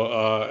 Were.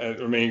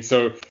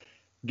 So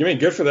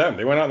good for them.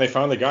 They went out and they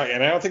found the guy,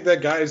 and I don't think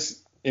that guy's.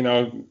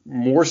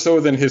 More so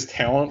than his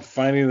talent,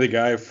 finding the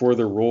guy for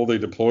the role they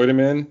deployed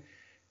him in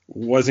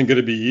wasn't going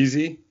to be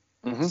easy.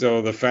 Mm-hmm.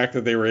 So the fact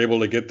that they were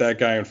able to get that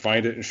guy and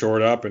find it and shore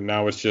it up, and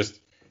now it's just,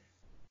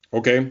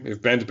 okay,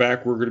 if Ben's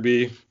back, we're going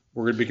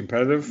to be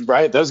competitive.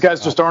 Right. Those guys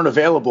just aren't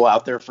available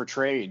out there for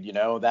trade,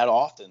 that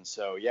often.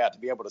 So yeah, to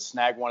be able to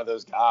snag one of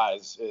those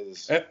guys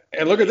is.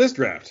 And look at this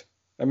draft.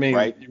 I mean,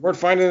 right. You weren't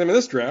finding them in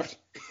this draft.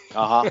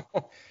 Uh-huh.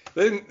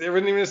 They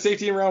weren't even a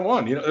safety in round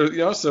one.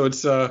 So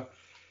it's at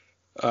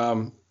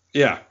the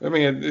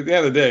end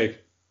of the day,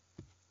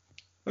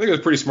 I think it was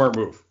a pretty smart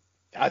move.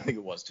 I think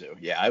it was too.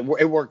 Yeah,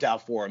 it worked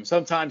out for him.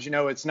 Sometimes,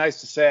 it's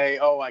nice to say,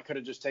 oh, I could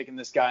have just taken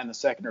this guy in the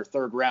second or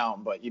third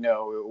round. But,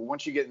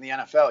 once you get in the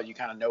NFL, you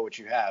kind of know what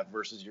you have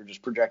versus you're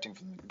just projecting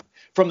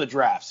from the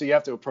draft. So you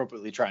have to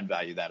appropriately try and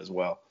value that as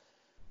well.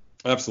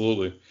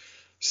 Absolutely.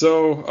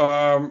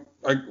 So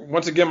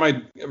once again,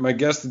 my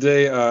guest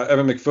today,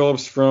 Evan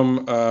McPhillips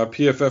from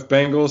PFF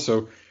Bengals.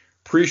 So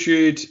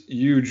appreciate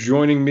you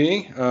joining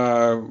me.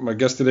 My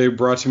guest today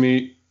brought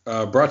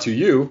to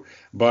you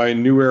by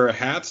New Era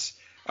Hats.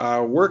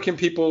 Where can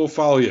people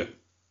follow you?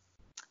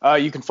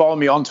 You can follow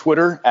me on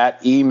Twitter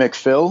at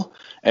 @emcphil,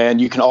 and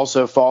you can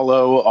also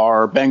follow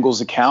our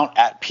Bengals account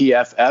at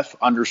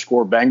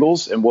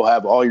PFF_Bengals, and we'll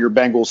have all your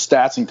Bengals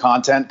stats and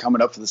content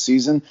coming up for the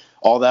season.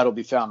 All that will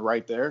be found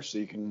right there, so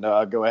you can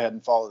go ahead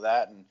and follow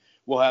that. And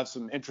we'll have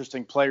some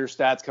interesting player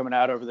stats coming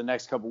out over the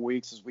next couple of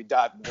weeks as we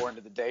dive more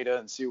into the data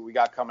and see what we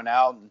got coming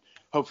out. And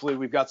hopefully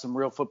we've got some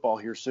real football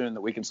here soon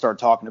that we can start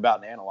talking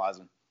about and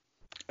analyzing.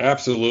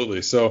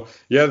 Absolutely. So,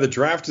 yeah, the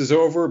draft is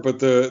over, but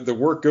the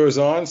work goes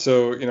on.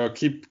 So,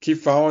 keep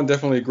following.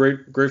 Definitely a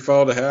great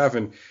follow to have.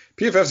 And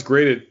PFF's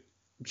great at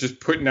just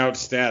putting out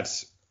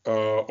stats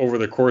over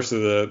the course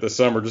of the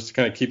summer, just to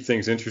kind of keep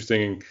things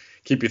interesting and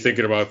keep you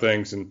thinking about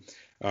things. And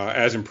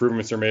as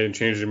improvements are made and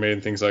changes are made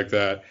and things like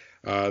that,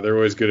 they're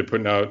always good at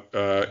putting out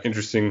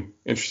interesting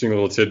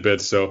little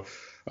tidbits. So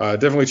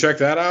definitely check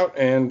that out,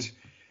 and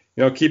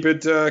keep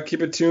it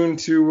tuned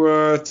to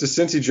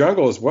Cincy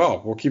Jungle as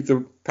well. We'll keep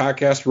the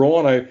podcast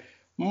rolling. I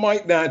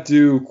might not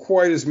do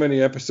quite as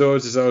many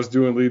episodes as I was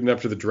doing leading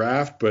up to the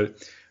draft, but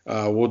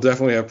we'll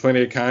definitely have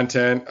plenty of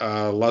content.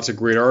 Lots of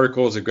great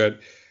articles. I've got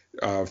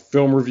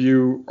film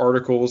review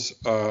articles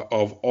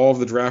of all of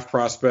the draft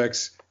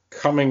prospects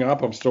coming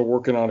up. I'm still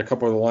working on a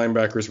couple of the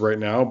linebackers right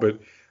now, but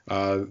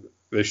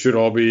they should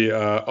all be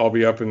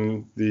up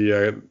in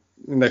the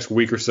next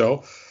week or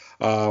so.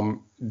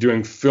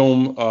 Doing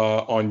film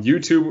on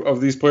YouTube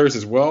of these players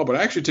as well, but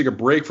I actually take a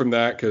break from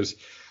that because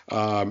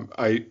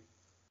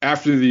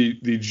after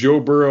the Joe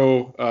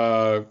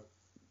Burrow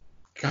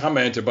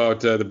comment about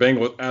the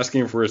Bengals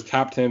asking for his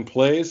top 10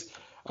 plays,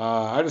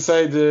 I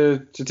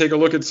decided to take a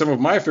look at some of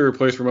my favorite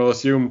plays from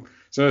LSU,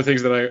 some of the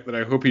things that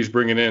I hope he's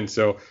bringing in.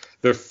 So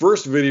the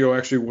first video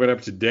actually went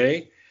up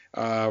today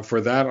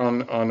for that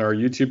on our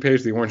YouTube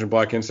page, the Orange and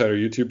Black Insider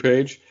YouTube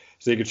page.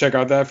 So you can check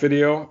out that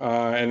video,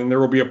 and then there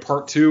will be a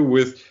part 2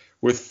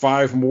 with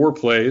 5 more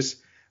plays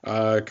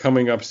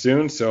coming up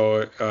soon.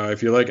 So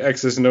if you like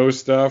X's and O's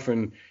stuff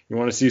and you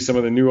want to see some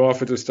of the new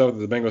offensive stuff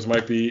that the Bengals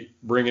might be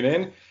bringing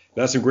in,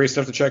 that's some great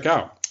stuff to check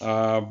out.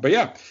 But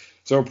yeah,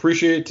 so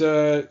appreciate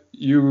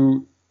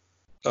you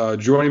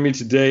joining me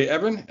today,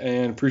 Evan,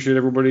 and appreciate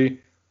everybody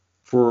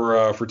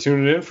for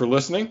tuning in, for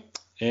listening.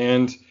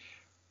 And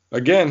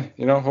again,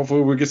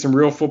 hopefully we get some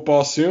real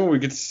football soon. We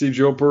get to see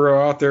Joe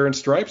Burrow out there in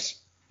stripes.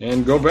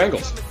 And go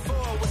Bengals.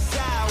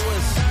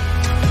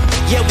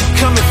 Yeah, we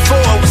coming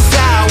forward with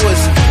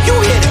ours. You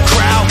hear